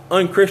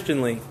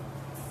unchristianly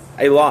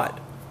a lot.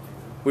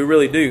 We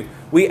really do.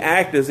 We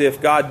act as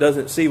if God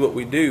doesn't see what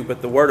we do,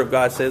 but the Word of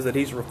God says that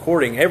He's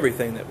recording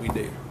everything that we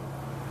do.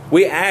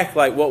 We act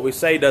like what we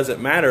say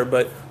doesn't matter,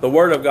 but the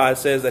Word of God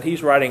says that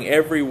He's writing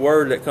every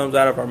word that comes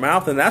out of our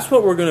mouth, and that's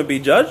what we're going to be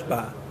judged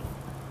by.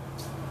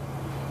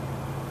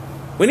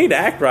 We need to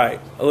act right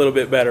a little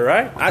bit better,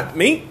 right?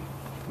 Me.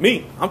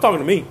 I'm talking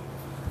to me.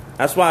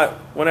 That's why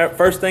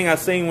first thing I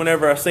seen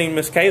whenever I seen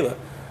Miss Kayla,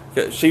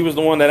 she was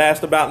the one that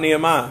asked about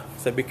Nehemiah. I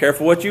said, be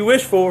careful what you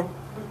wish for.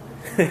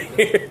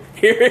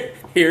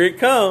 Here it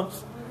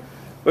comes.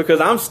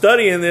 Because I'm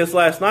studying this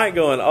last night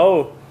going,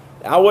 oh,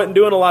 I wasn't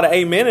doing a lot of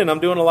amen, and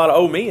I'm doing a lot of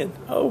oh me.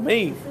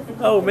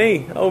 Oh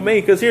me.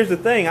 Because here's the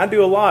thing. I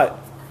do a lot.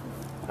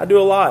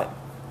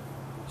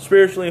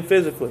 Spiritually and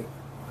physically.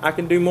 I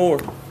can do more.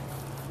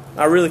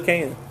 I really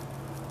can.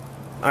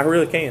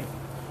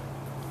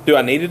 Do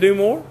I need to do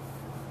more?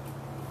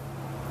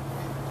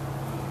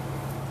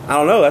 I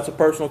don't know. That's a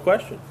personal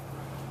question.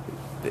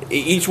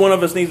 Each one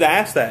of us needs to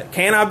ask that.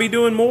 Can I be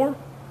doing more?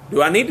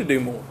 Do I need to do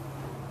more?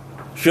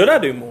 Should I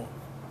do more?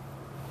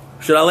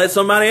 Should I let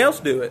somebody else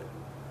do it?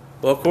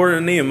 Well, according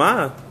to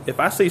Nehemiah, if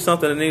I see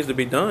something that needs to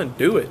be done,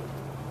 do it.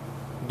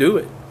 Do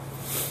it.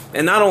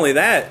 And not only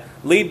that,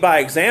 lead by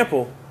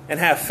example and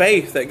have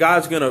faith that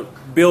God's going to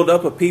build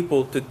up a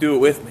people to do it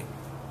with me.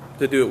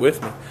 Do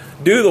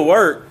the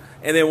work,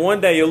 and then one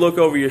day you'll look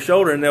over your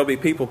shoulder and there'll be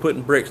people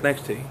putting bricks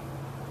next to you.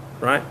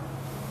 Right?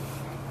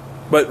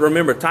 But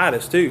remember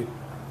Titus too.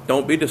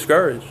 Don't be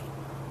discouraged.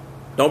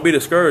 Don't be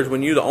discouraged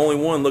when you're the only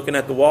one looking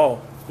at the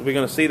wall. We're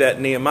going to see that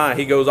in Nehemiah.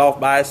 He goes off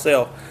by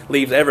himself,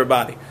 leaves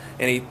everybody,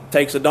 and he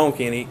takes a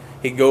donkey and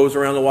he goes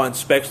around the wall,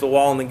 inspects the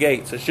wall and the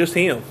gates. It's just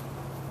him.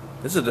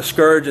 This is a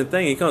discouraging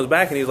thing. He comes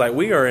back and he's like,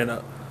 we're in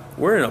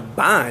a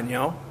bind,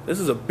 y'all. This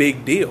is a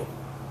big deal.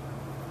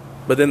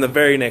 But then the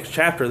very next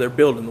chapter, they're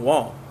building the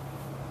wall.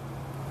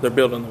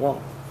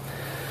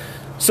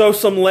 So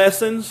some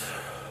lessons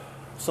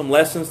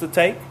to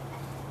take.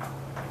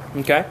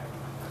 Okay.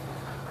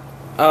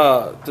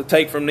 To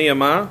take from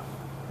Nehemiah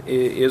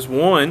is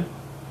one,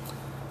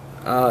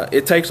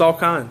 it takes all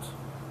kinds.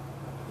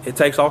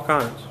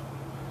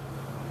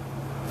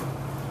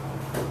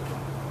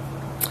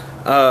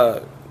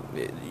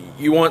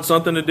 You want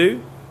something to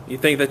do? You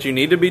think that you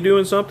need to be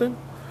doing something?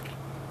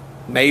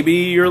 Maybe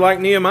you're like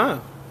Nehemiah.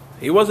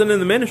 He wasn't in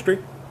the ministry.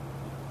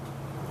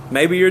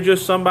 Maybe you're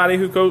just somebody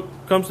who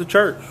comes to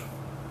church.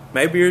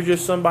 Maybe you're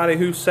just somebody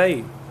who's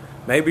saved.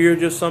 Maybe you're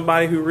just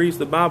somebody who reads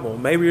the Bible.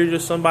 Maybe you're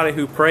just somebody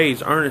who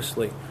prays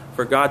earnestly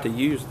for God to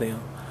use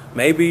them.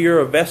 Maybe you're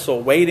a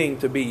vessel waiting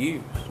to be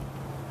used.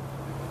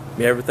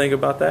 You ever think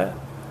about that?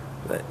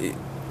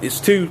 It's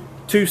two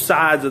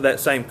sides of that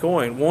same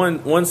coin.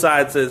 One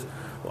side says,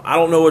 well, I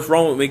don't know what's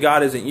wrong with me.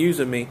 God isn't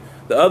using me.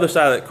 The other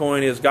side of that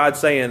coin is God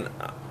saying,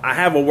 I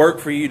have a work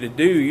for you to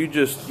do.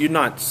 You're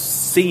not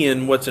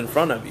seeing what's in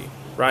front of you,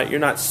 right? You're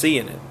not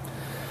seeing it.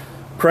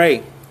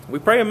 Pray. We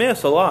pray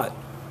amiss a lot.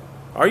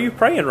 Are you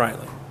praying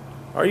rightly?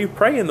 Are you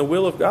praying the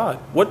will of God?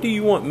 What do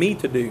you want me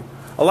to do?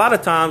 A lot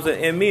of times,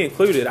 and me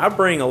included, I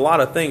bring a lot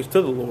of things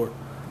to the Lord.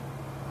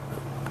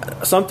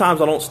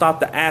 Sometimes I don't stop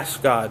to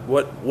ask God,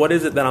 what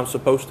is it that I'm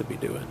supposed to be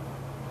doing?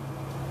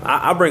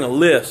 I bring a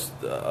list,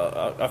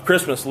 a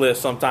Christmas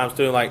list sometimes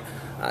too, like,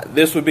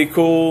 this would be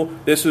cool,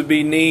 this would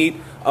be neat.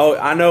 Oh,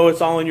 I know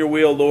it's all in your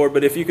will, Lord,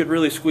 but if you could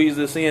really squeeze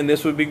this in,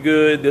 this would be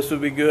good,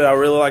 I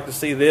really like to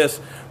see this.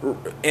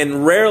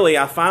 And rarely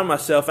I find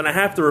myself, and I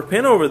have to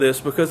repent over this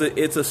because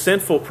it's a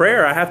sinful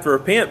prayer. I have to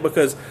repent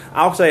because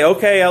I'll say,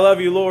 okay, I love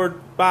you, Lord,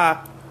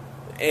 bye.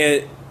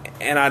 And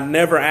I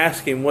never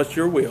ask Him, what's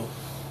your will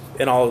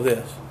in all of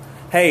this?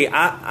 Hey,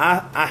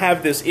 I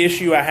have this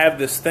issue, I have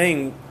this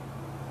thing,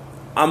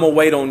 I'm going to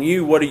wait on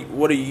you. What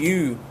do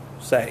you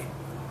say?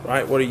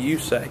 Right? What do you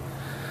say?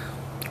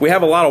 We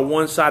have a lot of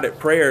one-sided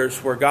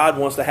prayers where God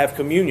wants to have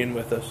communion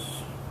with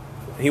us.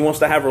 He wants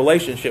to have a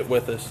relationship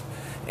with us.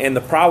 And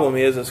the problem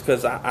is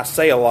because I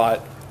say a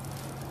lot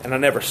and I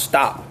never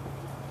stop.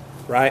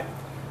 Right?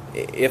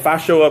 If I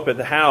show up at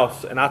the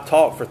house and I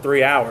talk for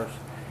 3 hours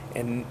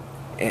and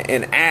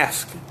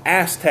ask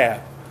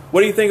Tab,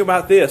 what do you think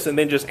about this? And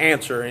then just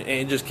answer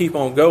and just keep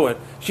on going.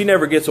 She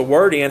never gets a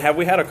word in. Have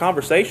we had a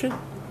conversation?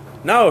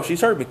 No,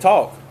 she's heard me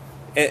talk.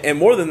 And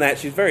more than that,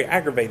 she's very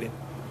aggravated.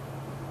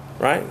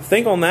 Right?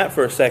 Think on that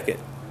for a second.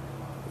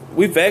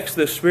 We vex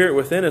the spirit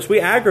within us. We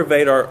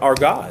aggravate our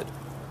God.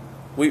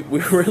 We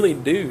really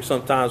do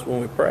sometimes when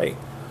we pray.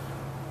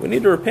 We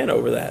need to repent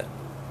over that.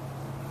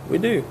 We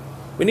do.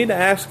 We need to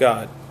ask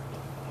God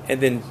and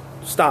then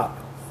stop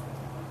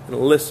and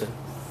listen.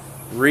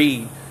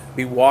 Read.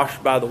 Be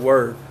washed by the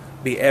Word.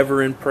 Be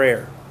ever in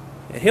prayer.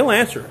 And He'll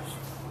answer us.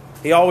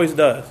 He always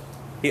does.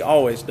 He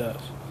always does.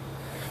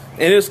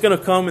 And it's going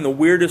to come in the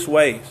weirdest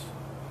ways,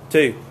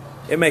 too.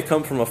 It may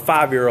come from a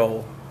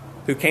 5-year-old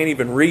who can't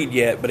even read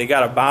yet, but he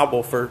got a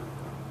Bible for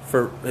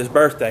his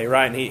birthday,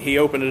 right? And he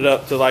opened it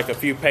up to like a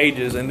few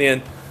pages and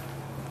then,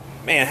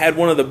 man, had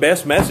one of the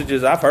best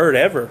messages I've heard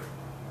ever.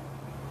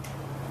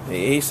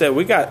 He said,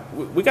 we got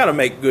to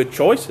make good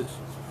choices.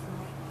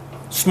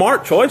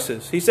 Smart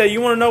choices. He said,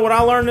 you want to know what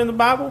I learned in the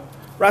Bible?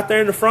 Right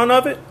there in the front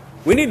of it?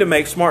 We need to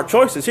make smart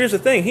choices. Here's the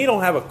thing. He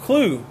don't have a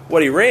clue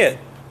what he read.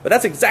 But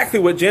that's exactly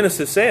what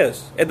Genesis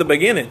says at the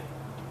beginning.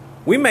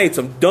 We made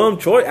some dumb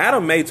choices.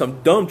 Adam made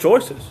some dumb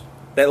choices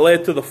that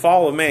led to the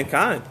fall of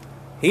mankind.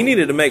 He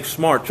needed to make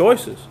smart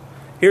choices.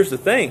 Here's the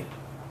thing.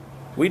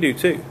 We do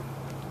too.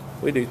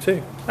 We do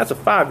too. That's a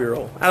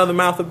 5-year-old out of the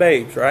mouth of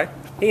babes, right?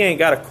 He ain't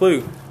got a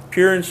clue.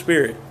 Pure in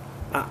spirit.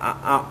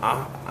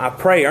 I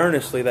pray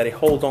earnestly that he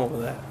holds on to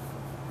that.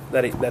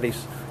 That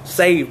he's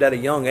saved at a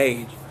young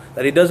age.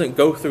 That he doesn't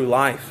go through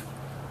life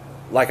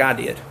like I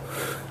did.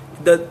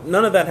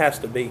 None of that has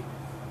to be.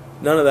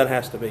 None of that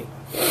has to be.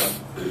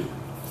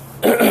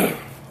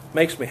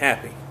 Makes me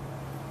happy.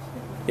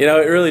 You know,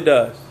 it really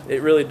does.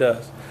 It really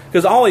does.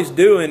 Because all he's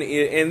doing,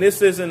 and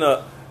this is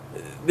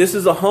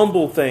a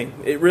humble thing.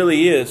 It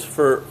really is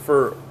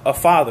for a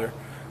father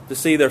to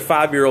see their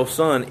 5-year-old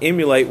son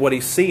emulate what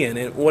he's seeing.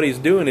 And what he's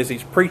doing is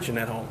he's preaching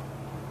at home.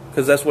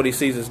 Because that's what he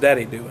sees his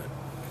daddy doing.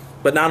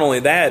 But not only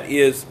that,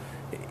 is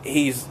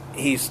he's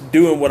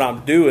doing what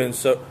I'm doing.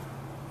 So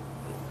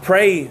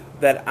pray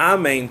that I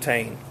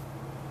maintain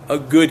a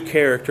good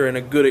character and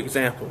a good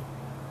example.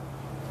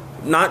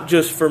 Not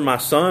just for my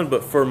son,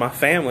 but for my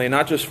family.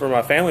 Not just for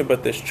my family,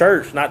 but this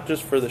church. Not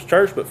just for this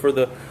church, but for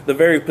the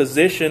very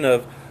position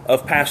of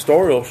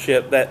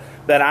pastoralship.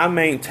 That I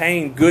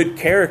maintain good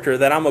character.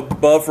 That I'm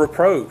above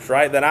reproach.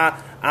 Right? That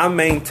I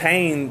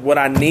maintain what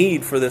I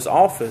need for this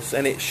office.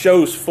 And it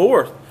shows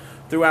forth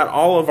throughout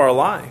all of our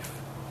life.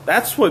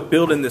 That's what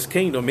building this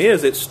kingdom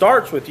is. It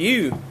starts with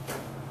you.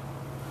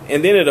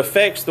 And then it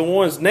affects the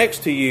ones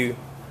next to you.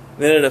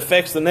 Then it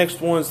affects the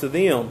next ones to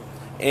them.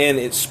 And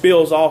it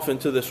spills off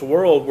into this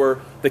world where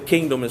the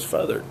kingdom is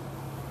furthered.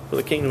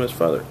 Where the kingdom is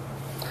furthered.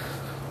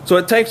 So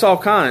it takes all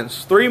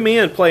kinds. 3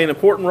 men play an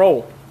important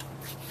role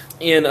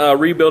in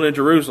rebuilding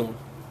Jerusalem.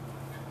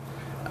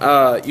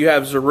 You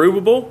have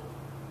Zerubbabel.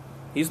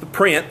 He's the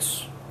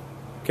prince.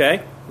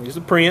 Okay? He's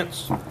the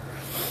prince.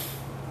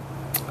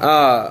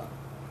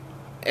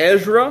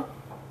 Ezra.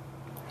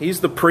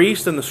 He's the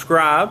priest and the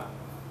scribe.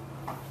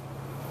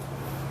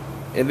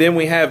 And then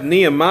we have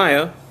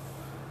Nehemiah.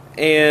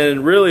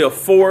 And really a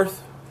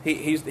fourth,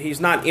 he's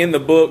not in the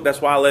book,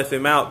 that's why I left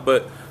him out,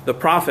 but the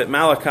prophet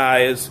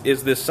Malachi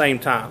is this same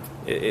time.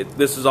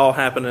 This is all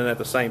happening at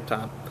the same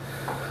time.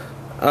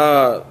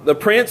 The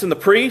prince and the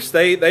priest,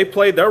 they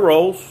played their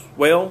roles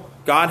well.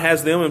 God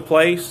has them in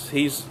place.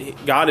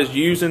 God is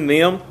using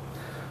them.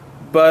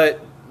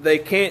 But they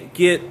can't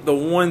get the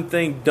one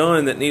thing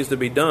done that needs to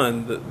be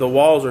done. The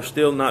walls are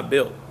still not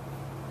built.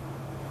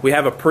 We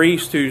have a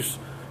priest who's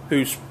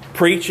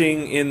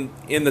preaching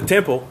in the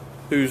temple,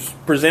 who's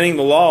presenting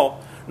the law,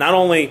 not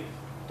only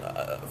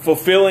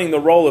fulfilling the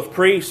role of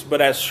priest, but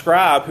as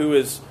scribe who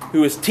is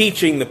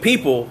teaching the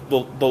people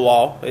the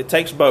law. It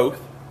takes both,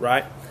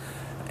 right?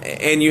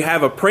 And you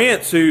have a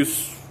prince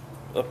who's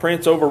a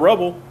prince over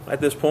rubble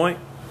at this point.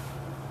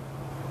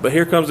 But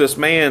here comes this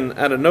man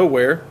out of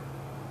nowhere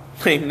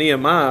named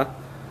Nehemiah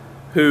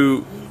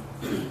who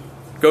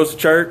goes to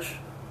church,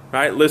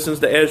 right? Listens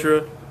to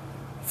Ezra,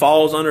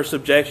 falls under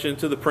subjection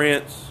to the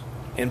prince,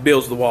 and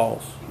builds the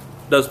walls.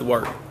 Does the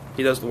work.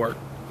 He does the work.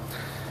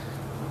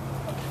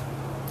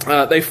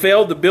 They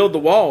failed to build the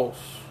walls.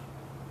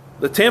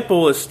 The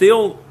temple is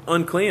still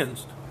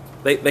uncleansed.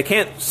 They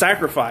can't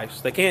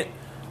sacrifice. They can't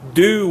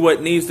do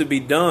what needs to be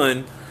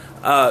done.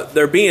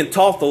 They're being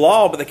taught the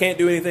law, but they can't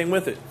do anything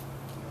with it.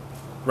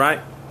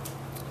 Right?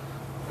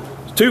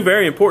 Two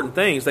very important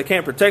things. They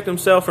can't protect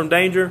themselves from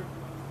danger.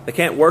 They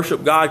can't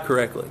worship God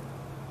correctly,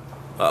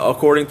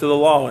 according to the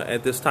law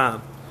at this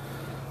time.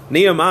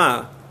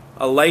 Nehemiah,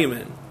 a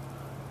layman,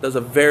 does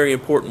a very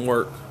important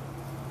work.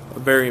 A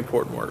very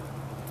important work.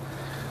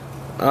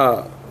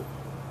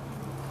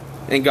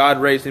 And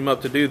God raised him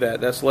up to do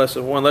that. That's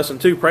lesson 1. Lesson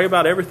 2, pray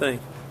about everything.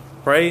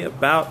 Pray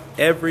about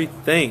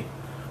everything.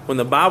 When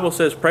the Bible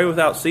says pray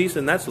without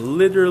ceasing, that's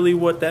literally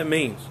what that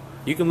means.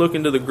 You can look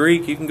into the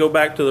Greek. You can go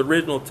back to the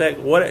original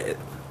text.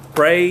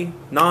 Pray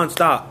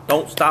nonstop.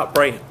 Don't stop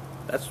praying.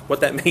 That's what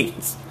that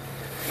means.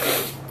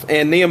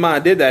 And Nehemiah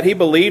did that. He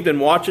believed in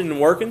watching and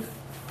working.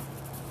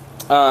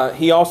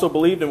 He also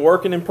believed in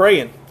working and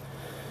praying.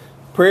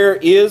 Prayer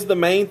is the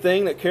main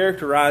thing that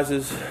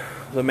characterizes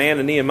the man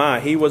of Nehemiah.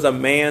 He was a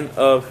man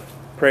of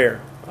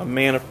prayer. A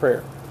man of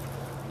prayer.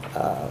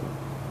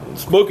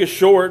 This book is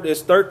short.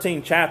 It's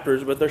 13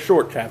 chapters, but they're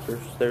short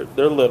chapters. They're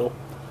little.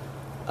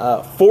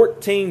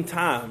 14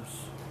 times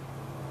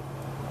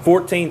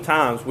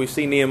we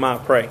see Nehemiah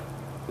pray.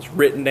 It's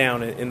written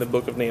down in the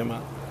book of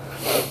Nehemiah.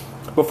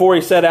 Before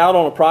he set out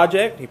on a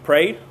project, he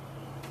prayed.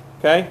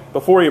 Okay?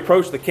 Before he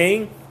approached the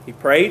king, he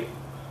prayed.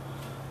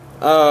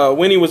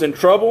 When he was in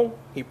trouble,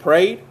 he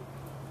prayed.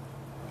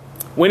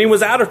 When he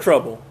was out of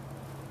trouble,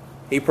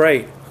 he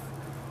prayed.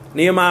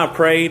 Nehemiah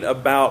prayed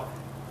about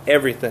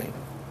everything.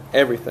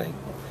 Everything.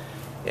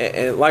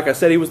 And like I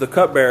said, he was the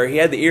cupbearer. He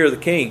had the ear of the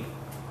king.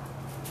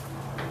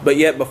 But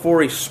yet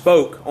before he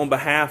spoke on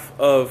behalf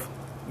of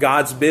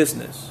God's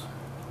business,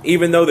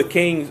 Even though the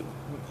king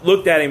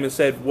looked at him and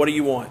said, "What do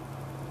you want?"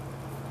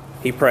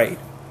 He prayed.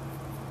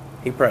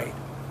 He prayed.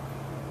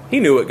 He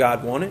knew what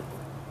God wanted.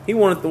 He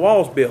wanted the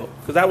walls built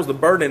because that was the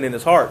burden in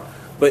his heart.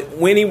 But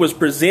when he was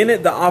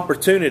presented the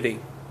opportunity,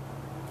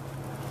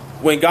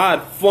 when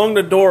God flung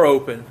the door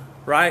open,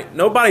 right?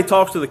 Nobody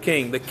talks to the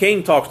king. The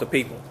king talks to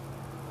people.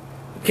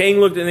 The king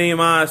looked at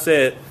Nehemiah and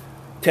said,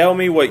 "Tell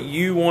me what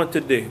you want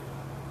to do."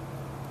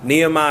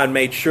 Nehemiah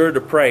made sure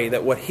to pray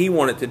that what he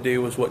wanted to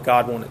do was what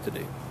God wanted to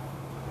do.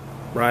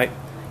 Right?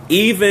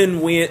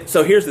 Even when,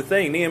 so here's the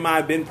thing, Nehemiah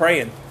had been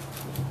praying.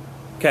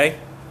 Okay?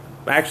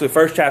 Actually, the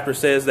first chapter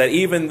says that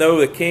even though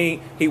the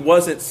king, he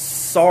wasn't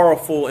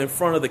sorrowful in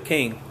front of the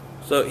king.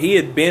 So he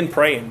had been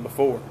praying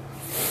before.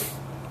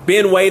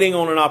 Been waiting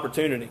on an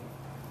opportunity.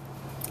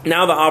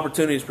 Now the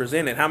opportunity is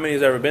presented. How many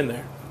has ever been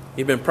there?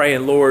 You've been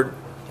praying, "Lord,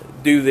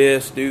 do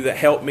this, do that.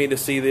 Help me to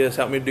see this,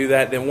 help me to do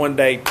that." Then one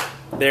day,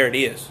 there it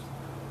is.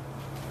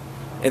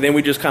 And then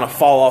we just kind of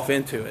fall off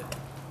into it.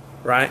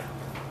 Right?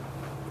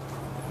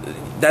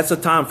 That's a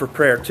time for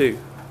prayer too.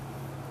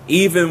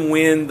 Even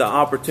when the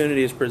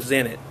opportunity is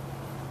presented,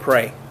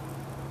 pray.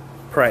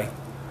 Pray.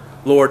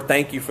 "Lord,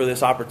 thank you for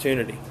this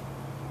opportunity.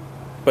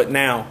 But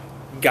now,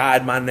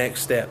 guide my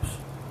next steps.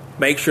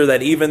 Make sure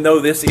that even though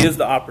this is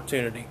the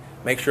opportunity,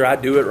 make sure I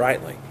do it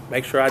rightly.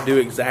 Make sure I do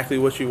exactly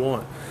what you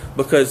want."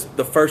 Because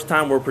the first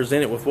time we're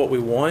presented with what we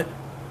want,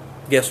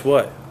 guess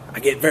what? I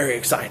get very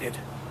excited.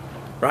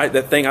 Right?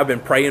 That thing I've been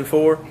praying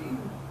for,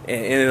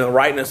 and in the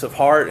rightness of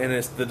heart, and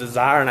it's the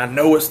desire, and I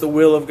know it's the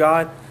will of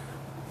God.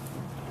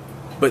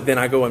 But then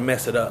I go and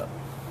mess it up.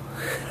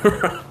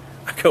 I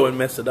go and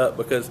mess it up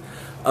because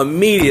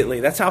immediately,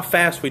 that's how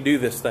fast we do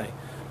this thing.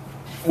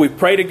 We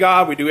pray to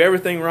God, we do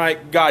everything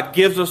right, God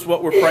gives us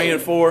what we're praying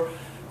for,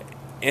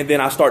 and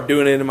then I start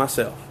doing it to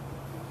myself.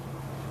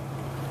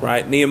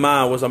 Right?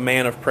 Nehemiah was a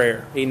man of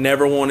prayer. He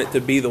never wanted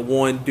to be the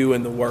one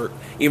doing the work.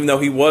 Even though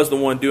he was the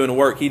one doing the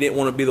work, he didn't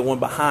want to be the one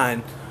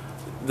behind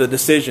the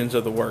decisions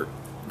of the work.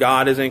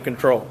 God is in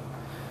control.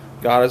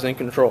 God is in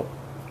control.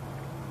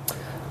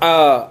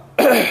 I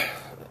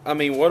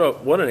mean,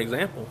 what an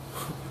example.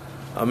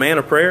 A man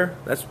of prayer,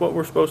 that's what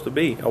we're supposed to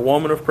be. A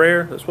woman of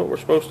prayer, that's what we're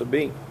supposed to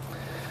be.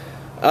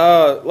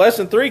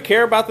 Lesson 3,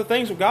 care about the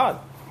things of God.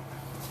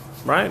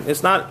 Right?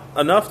 It's not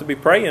enough to be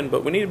praying,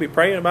 but we need to be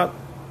praying about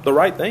the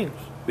right things.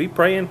 Be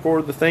praying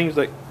for the things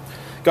that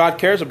God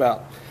cares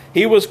about.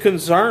 He was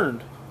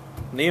concerned.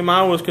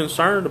 Nehemiah was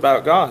concerned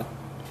about God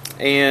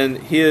and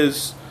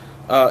His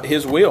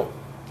will.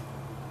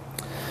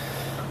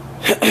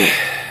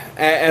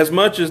 As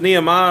much as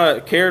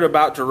Nehemiah cared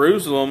about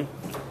Jerusalem,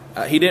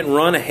 he didn't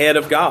run ahead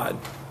of God.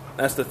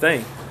 That's the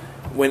thing.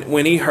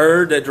 When he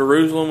heard that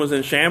Jerusalem was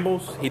in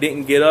shambles, he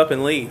didn't get up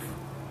and leave.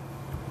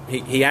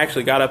 He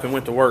actually got up and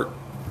went to work.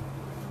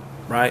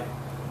 Right?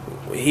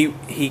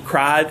 He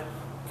cried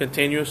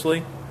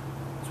continuously.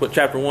 That's what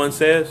chapter 1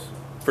 says.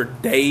 For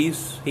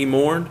days he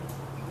mourned,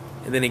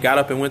 and then he got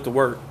up and went to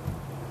work.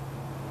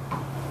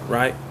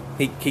 Right?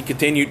 He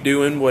continued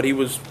doing what he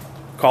was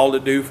called to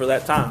do for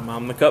that time.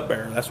 I'm the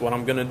cupbearer. That's what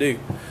I'm going to do.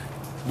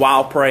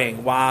 While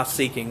praying, while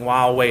seeking,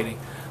 while waiting.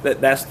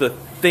 That's the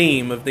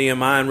theme of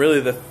Nehemiah, and really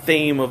the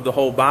theme of the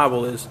whole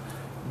Bible is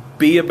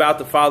be about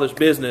the Father's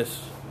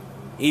business,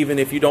 even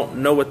if you don't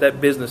know what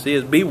that business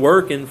is. Be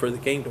working for the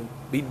kingdom.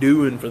 Be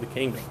doing for the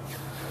kingdom.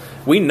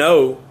 We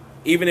know,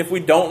 even if we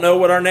don't know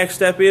what our next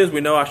step is,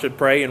 we know I should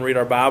pray and read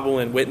our Bible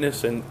and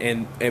witness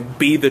and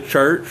be the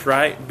church,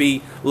 right?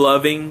 Be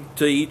loving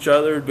to each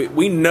other. But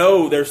we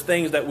know there's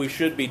things that we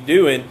should be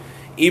doing,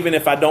 even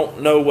if I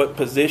don't know what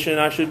position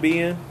I should be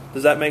in.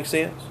 Does that make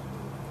sense?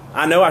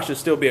 I know I should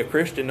still be a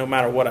Christian no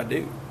matter what I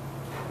do.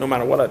 No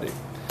matter what I do.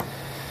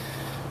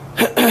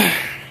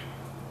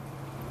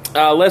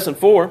 Lesson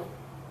 4,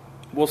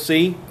 we'll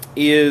see,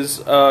 is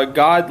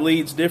God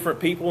leads different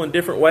people in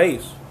different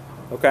ways.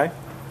 Okay?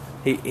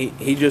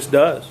 He just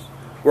does.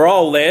 We're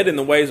all led in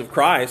the ways of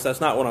Christ.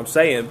 That's not what I'm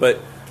saying. But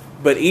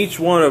each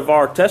one of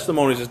our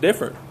testimonies is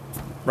different.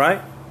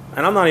 Right?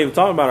 And I'm not even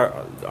talking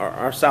about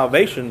our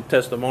salvation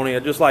testimony.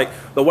 Just like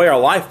the way our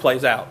life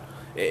plays out.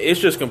 It's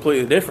just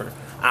completely different.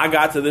 I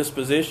got to this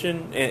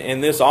position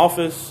in this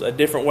office a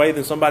different way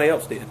than somebody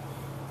else did.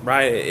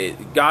 Right?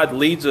 God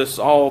leads us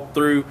all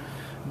through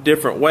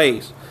different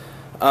ways.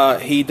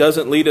 He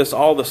doesn't lead us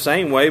all the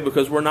same way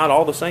because we're not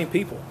all the same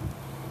people.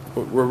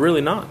 We're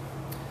really not.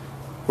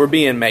 We're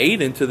being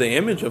made into the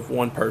image of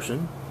one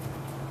person.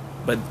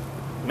 But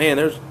man,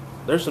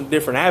 there's some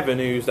different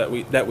avenues that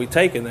we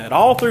take in that.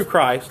 All through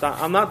Christ.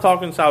 I'm not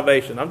talking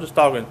salvation. I'm just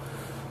talking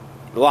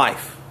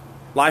life.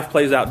 Life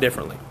plays out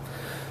differently.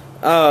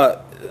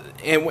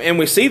 And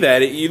we see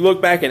that. You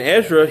look back in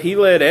Ezra, he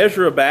led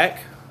Ezra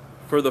back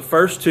for the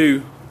first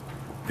 2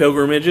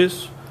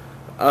 pilgrimages.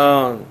 He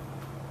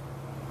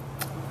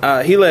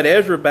led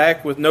Ezra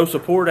back with no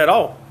support at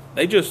all.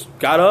 They just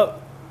got up.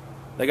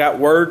 They got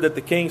word that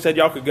the king said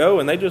y'all could go,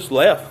 and they just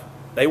left.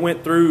 They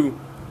went through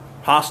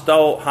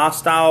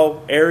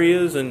hostile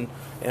areas and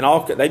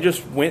all. They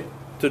just went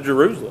to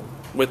Jerusalem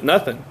with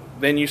nothing.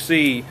 Then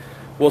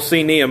we'll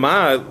see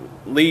Nehemiah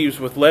leaves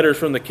with letters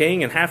from the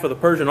king and half of the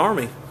Persian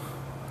army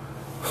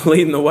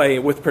leading the way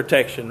with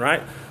protection,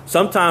 right?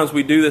 Sometimes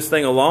we do this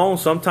thing alone.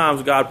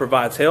 Sometimes God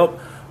provides help,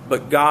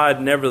 but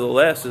God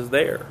nevertheless is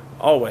there.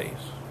 Always.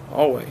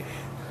 Always.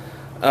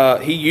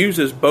 He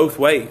uses both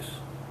ways.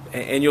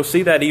 And you'll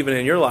see that even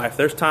in your life.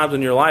 There's times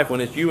in your life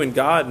when it's you and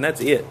God, and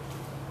that's it.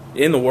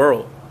 In the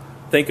world.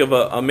 Think of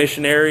a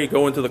missionary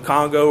going to the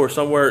Congo or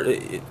somewhere.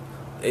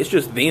 It's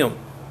just them.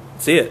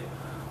 That's it.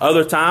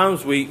 Other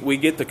times we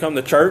get to come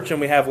to church and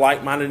we have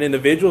like-minded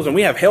individuals and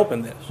we have help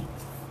in this.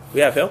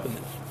 We have help in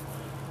this.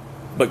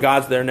 But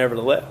God's there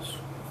nevertheless.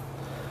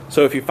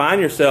 So if you find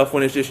yourself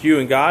when it's just you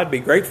and God, be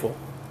grateful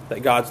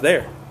that God's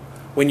there.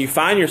 When you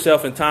find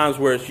yourself in times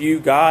where it's you,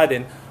 God,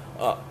 and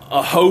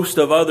a host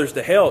of others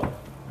to help,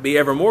 be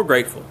ever more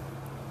grateful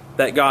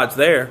that God's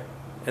there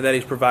and that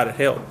He's provided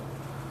help.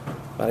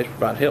 He's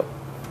provided help.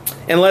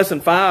 And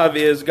lesson 5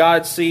 is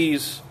God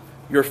sees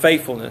your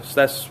faithfulness.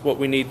 That's what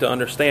we need to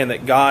understand,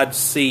 that God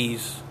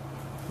sees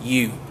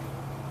you.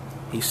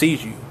 He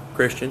sees you,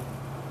 Christian.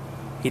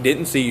 He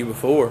didn't see you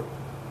before.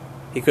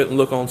 He couldn't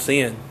look on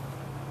sin,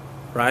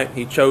 right?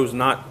 He chose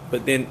not,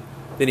 but then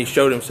He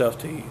showed Himself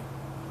to you.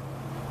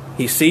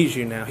 He sees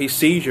you now. He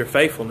sees your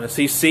faithfulness.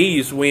 He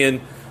sees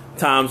when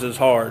times is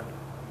hard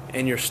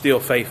and you're still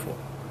faithful.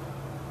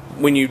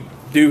 When you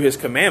do His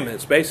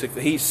commandments,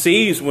 basically. He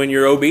sees when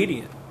you're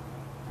obedient.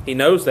 He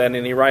knows that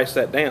and He writes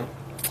that down.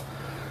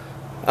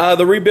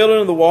 The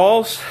rebuilding of the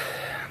walls,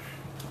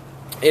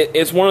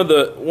 it's one of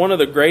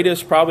the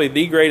greatest, probably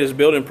the greatest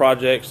building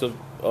projects of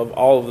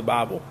all of the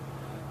Bible.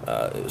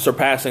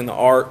 Surpassing the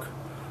ark.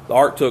 The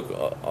ark took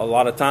a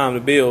lot of time to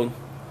build,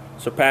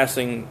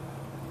 surpassing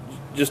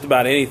just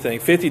about anything.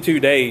 52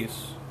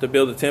 days to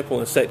build a temple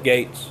and set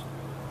gates.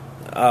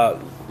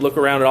 Look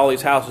around at all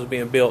these houses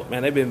being built.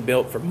 Man, they've been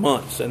built for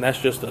months, and that's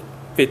just a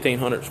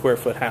 1,500 square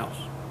foot house,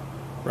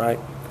 right?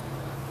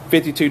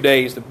 52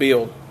 days to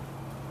build.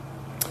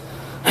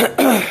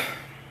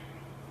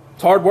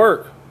 It's hard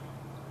work.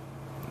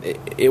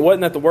 It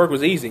wasn't that the work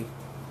was easy.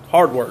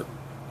 Hard work.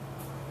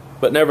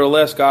 But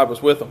nevertheless, God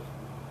was with them.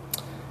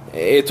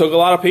 It took a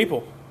lot of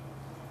people.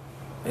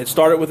 It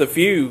started with a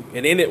few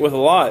and ended with a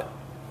lot.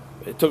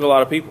 It took a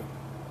lot of people.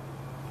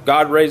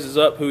 God raises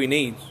up who He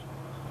needs.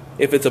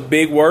 If it's a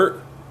big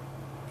work,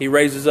 He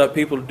raises up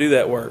people to do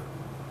that work.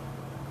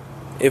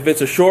 If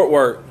it's a short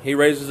work, He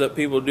raises up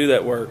people to do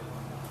that work.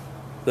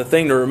 The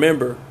thing to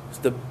remember is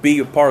to be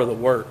a part of the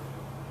work.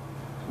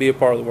 Be a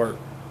part of the work.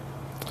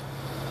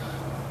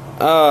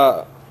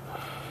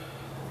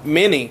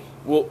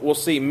 We'll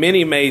see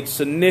many made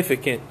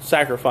significant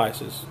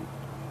sacrifices.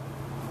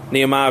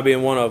 Nehemiah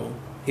being one of them.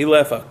 He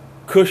left a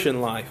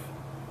cushioned life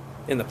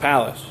in the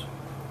palace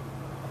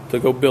to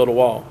go build a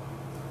wall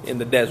in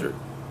the desert.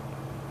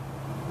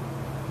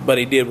 But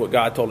he did what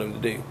God told him to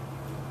do.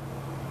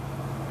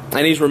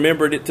 And he's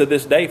remembered it to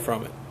this day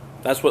from it.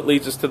 That's what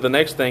leads us to the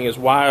next thing, is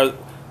why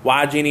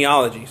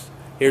genealogies.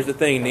 Here's the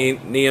thing.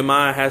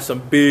 Nehemiah has some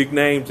big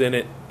names in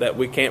it that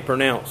we can't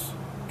pronounce.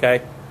 Okay?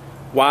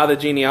 Why the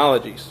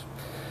genealogies?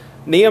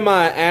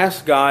 Nehemiah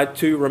asked God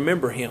to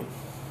remember him.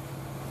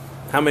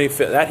 How many?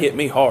 That hit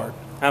me hard.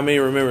 How many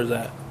remembers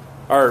that?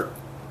 Or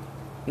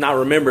not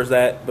remembers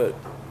that, but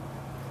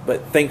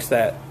thinks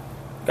that.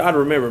 God,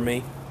 remember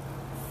me.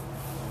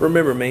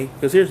 Remember me.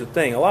 Because here's the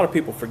thing. A lot of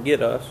people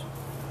forget us.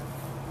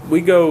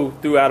 We go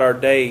throughout our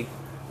day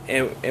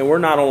and we're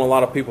not on a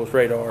lot of people's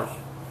radars.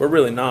 We're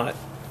really not.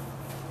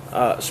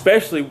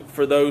 Especially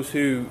for those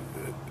who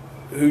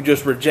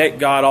just reject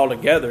God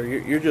altogether.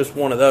 You're just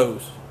one of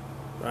those.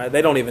 Right?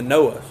 They don't even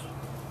know us.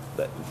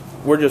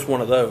 We're just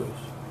one of those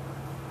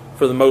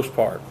for the most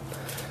part.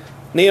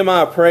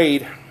 Nehemiah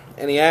prayed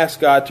and he asked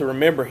God to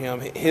remember him.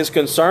 His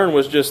concern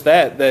was just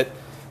that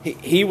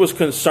he was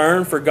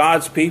concerned for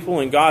God's people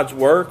and God's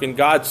work and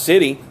God's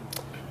city,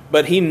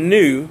 but he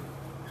knew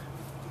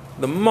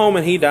the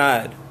moment he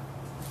died,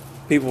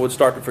 people would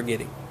start to forget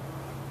him.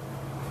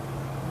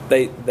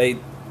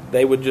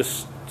 They would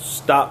just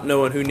stop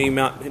knowing who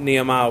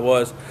Nehemiah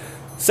was.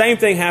 Same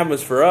thing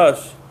happens for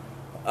us.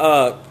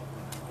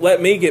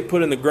 Let me get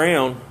put in the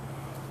ground.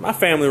 My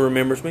family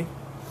remembers me.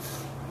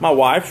 My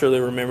wife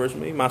surely remembers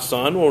me. My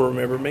son will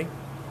remember me.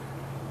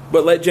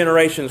 But let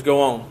generations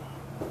go on.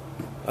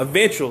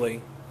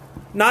 Eventually,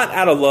 not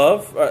out of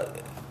love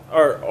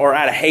or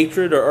out of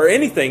hatred or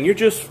anything, you're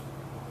just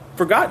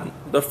forgotten.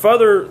 The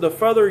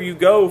further you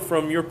go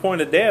from your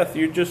point of death,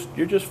 you're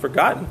just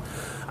forgotten.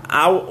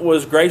 I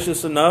was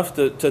gracious enough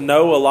to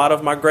know a lot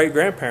of my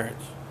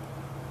great-grandparents.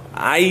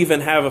 I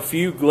even have a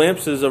few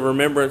glimpses of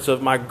remembrance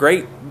of my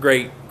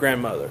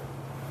great-great-grandmother.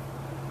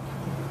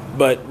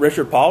 But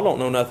Richard Paul don't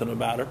know nothing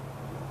about her.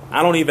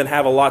 I don't even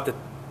have a lot to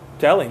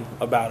tell him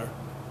about her,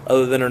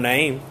 other than her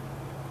name.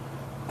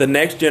 The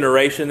next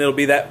generation, it'll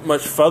be that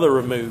much further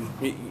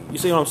removed. You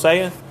see what I'm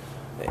saying?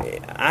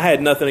 I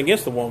had nothing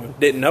against the woman.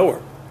 Didn't know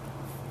her.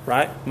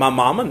 Right? My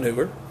mama knew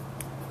her.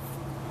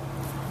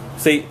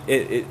 See,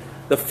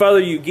 the further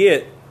you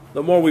get,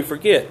 the more we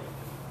forget.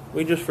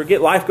 We just forget.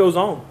 Life goes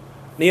on.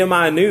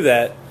 Nehemiah knew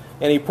that,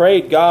 and he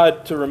prayed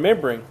God to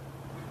remember him.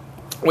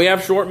 We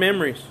have short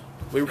memories.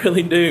 We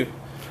really do.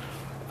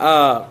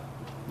 The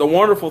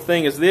wonderful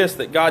thing is this,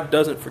 that God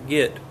doesn't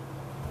forget.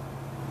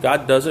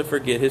 God doesn't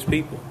forget His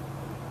people.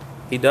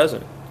 He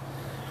doesn't.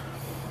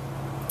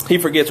 He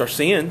forgets our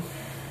sin.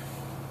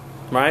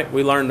 Right?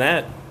 We learned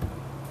that.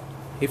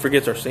 He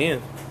forgets our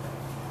sin.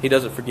 He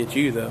doesn't forget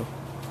you, though.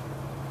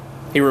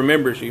 He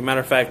remembers you. Matter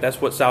of fact, that's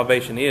what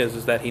salvation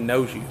is that He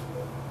knows you.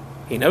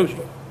 He knows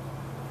you.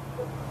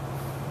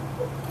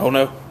 Oh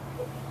no.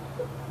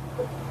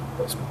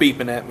 It's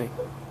beeping at me.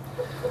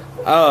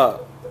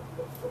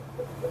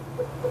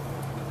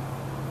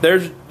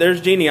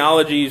 There's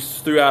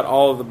genealogies throughout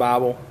all of the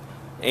Bible,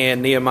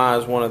 and Nehemiah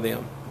is one of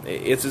them.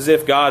 It's as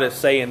if God is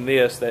saying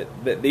this,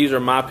 that these are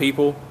my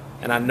people,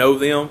 and I know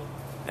them,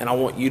 and I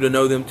want you to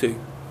know them too.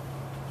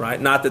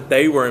 Right? Not that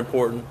they were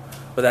important,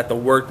 but that the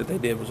work that they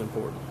did was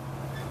important.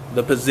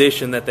 The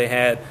position that they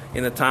had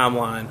in the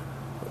timeline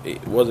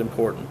was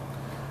important.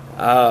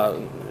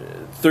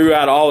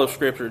 Throughout all of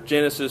Scripture,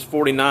 Genesis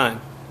 49,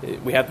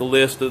 we have the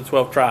list of the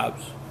 12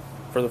 tribes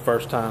for the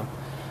first time.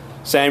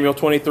 Samuel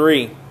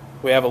 23,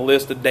 we have a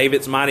list of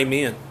David's mighty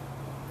men,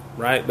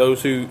 right?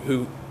 Those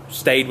who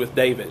stayed with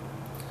David.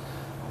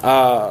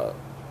 The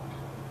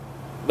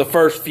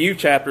first few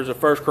chapters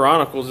of 1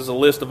 Chronicles is a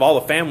list of all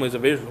the families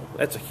of Israel.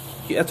 That's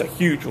a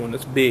huge one.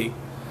 That's big.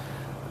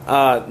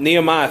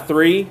 Nehemiah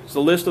 3 is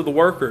the list of the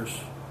workers.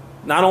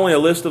 Not only a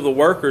list of the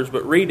workers,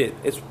 but read it.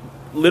 It's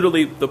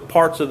literally the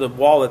parts of the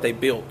wall that they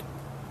built.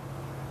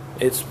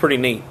 It's pretty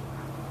neat.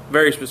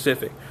 Very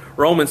specific.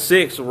 Romans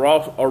 6, a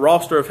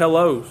roster of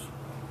hellos.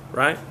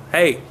 Right?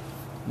 Hey,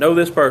 know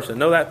this person.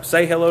 Know that.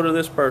 Say hello to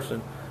this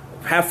person.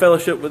 Have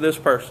fellowship with this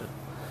person.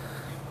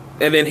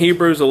 And then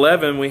Hebrews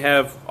 11, we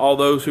have all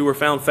those who were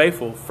found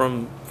faithful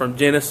from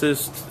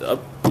Genesis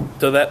up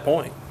to that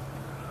point.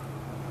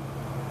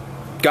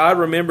 God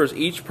remembers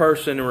each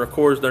person and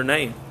records their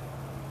name.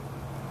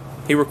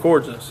 He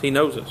records us. He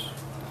knows us.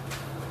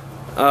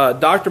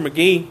 Dr.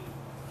 McGee,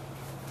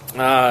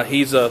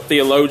 he's a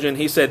theologian.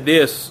 He said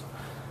this,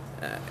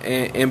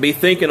 and be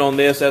thinking on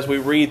this as we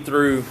read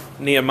through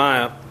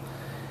Nehemiah.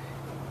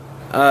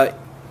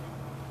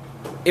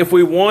 If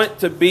we want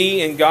to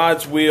be in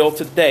God's will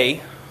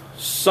today,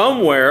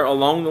 somewhere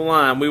along the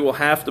line we will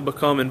have to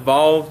become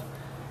involved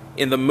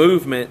in the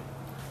movement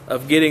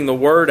of getting the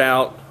word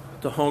out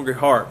to hungry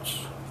hearts.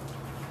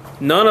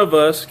 None of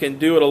us can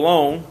do it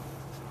alone.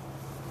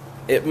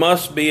 It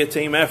must be a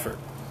team effort.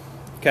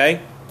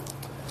 Okay?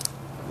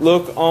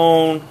 Look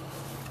on...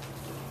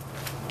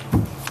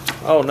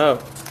 Oh no.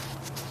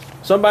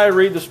 Somebody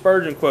read the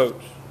Spurgeon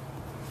quotes.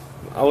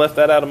 I left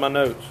that out of my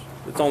notes.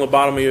 It's on the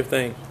bottom of your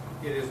thing.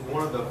 It is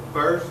one of the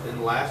first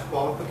and last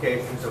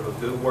qualifications of a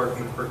good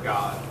workman for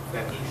God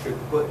that he should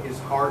put his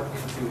heart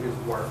into his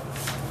work.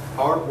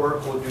 Hard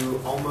work will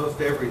do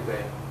almost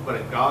everything, but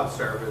in God's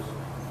service,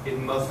 it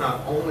must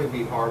not only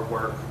be hard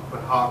work,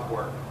 but hot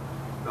work.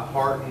 The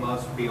heart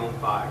must be on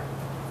fire.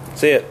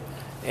 That's it.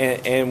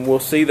 And we'll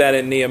see that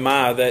in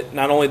Nehemiah, that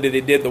not only did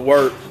he did the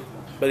work,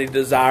 but he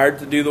desired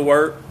to do the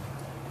work.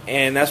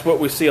 And that's what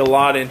we see a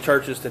lot in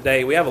churches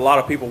today. We have a lot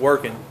of people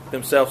working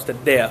themselves to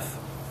death.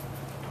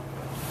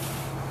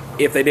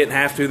 If they didn't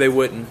have to, they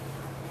wouldn't.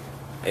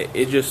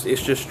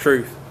 It's just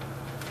truth.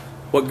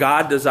 What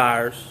God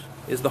desires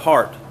is the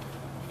heart.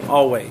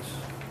 Always.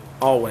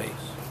 Always.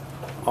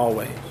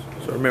 Always.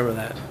 So remember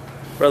that.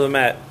 Brother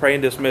Matt, pray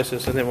and dismiss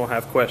us, and then we'll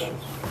have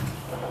questions.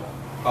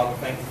 Father,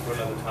 thank you for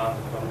another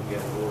time to come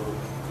together, Lord, to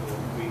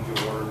read your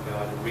word,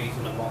 God, and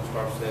reason amongst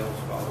ourselves,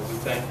 Father. We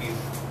thank you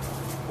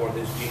for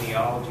this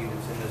genealogy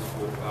that's in this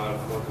book, God,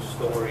 for the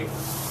story,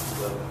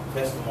 the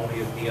testimony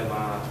of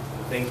Nehemiah,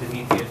 the things that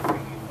he did for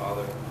you,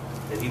 Father,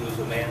 that he was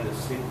a man that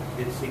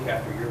did seek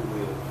after your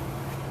will.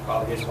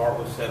 Father, his heart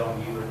was set on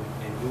you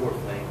and your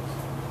things.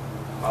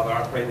 Father,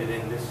 I pray that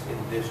in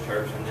this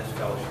church, in this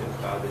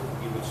fellowship, God, that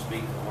you would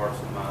speak to hearts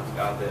and minds,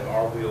 God, that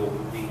our will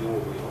would be your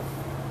will.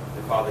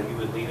 That, Father, you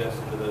would lead us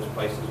into those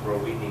places where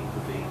we need to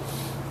be.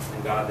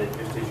 And, God, that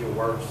just as your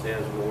word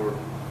says, Lord,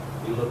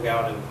 we look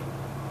out and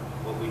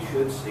what we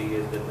should see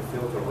is that the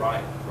fields are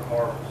ripe for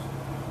harvest.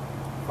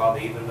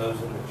 Father, even those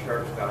in the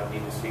church, God,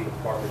 need to see the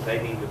part that they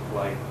need to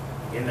play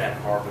in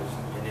that harvest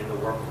and in the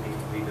work that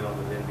needs to be done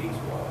within these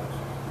walls.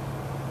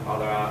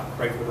 Father, I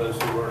pray for those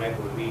who weren't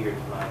able to be here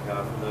tonight,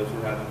 God, for those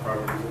who have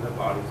infirmities in their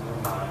bodies and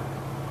their mind,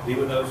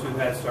 even those who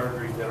had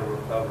surgeries that are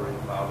recovering,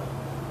 Father.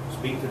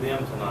 Speak to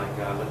them tonight,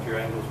 God. Let your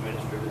angels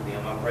minister to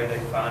them. I pray they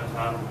find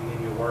time to be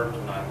in your word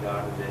tonight,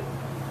 God, that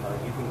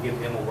you can give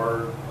them a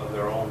word of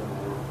their own,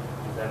 Lord,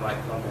 that they might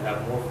come to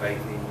have more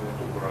faith in you and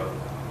to grow.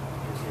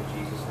 It's in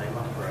Jesus' name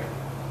I pray.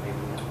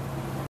 Amen.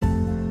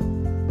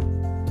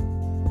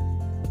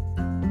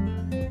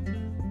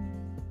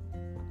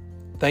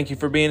 Thank you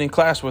for being in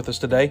class with us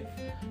today.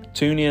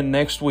 Tune in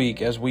next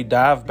week as we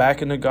dive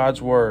back into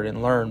God's Word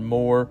and learn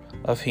more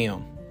of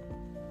Him.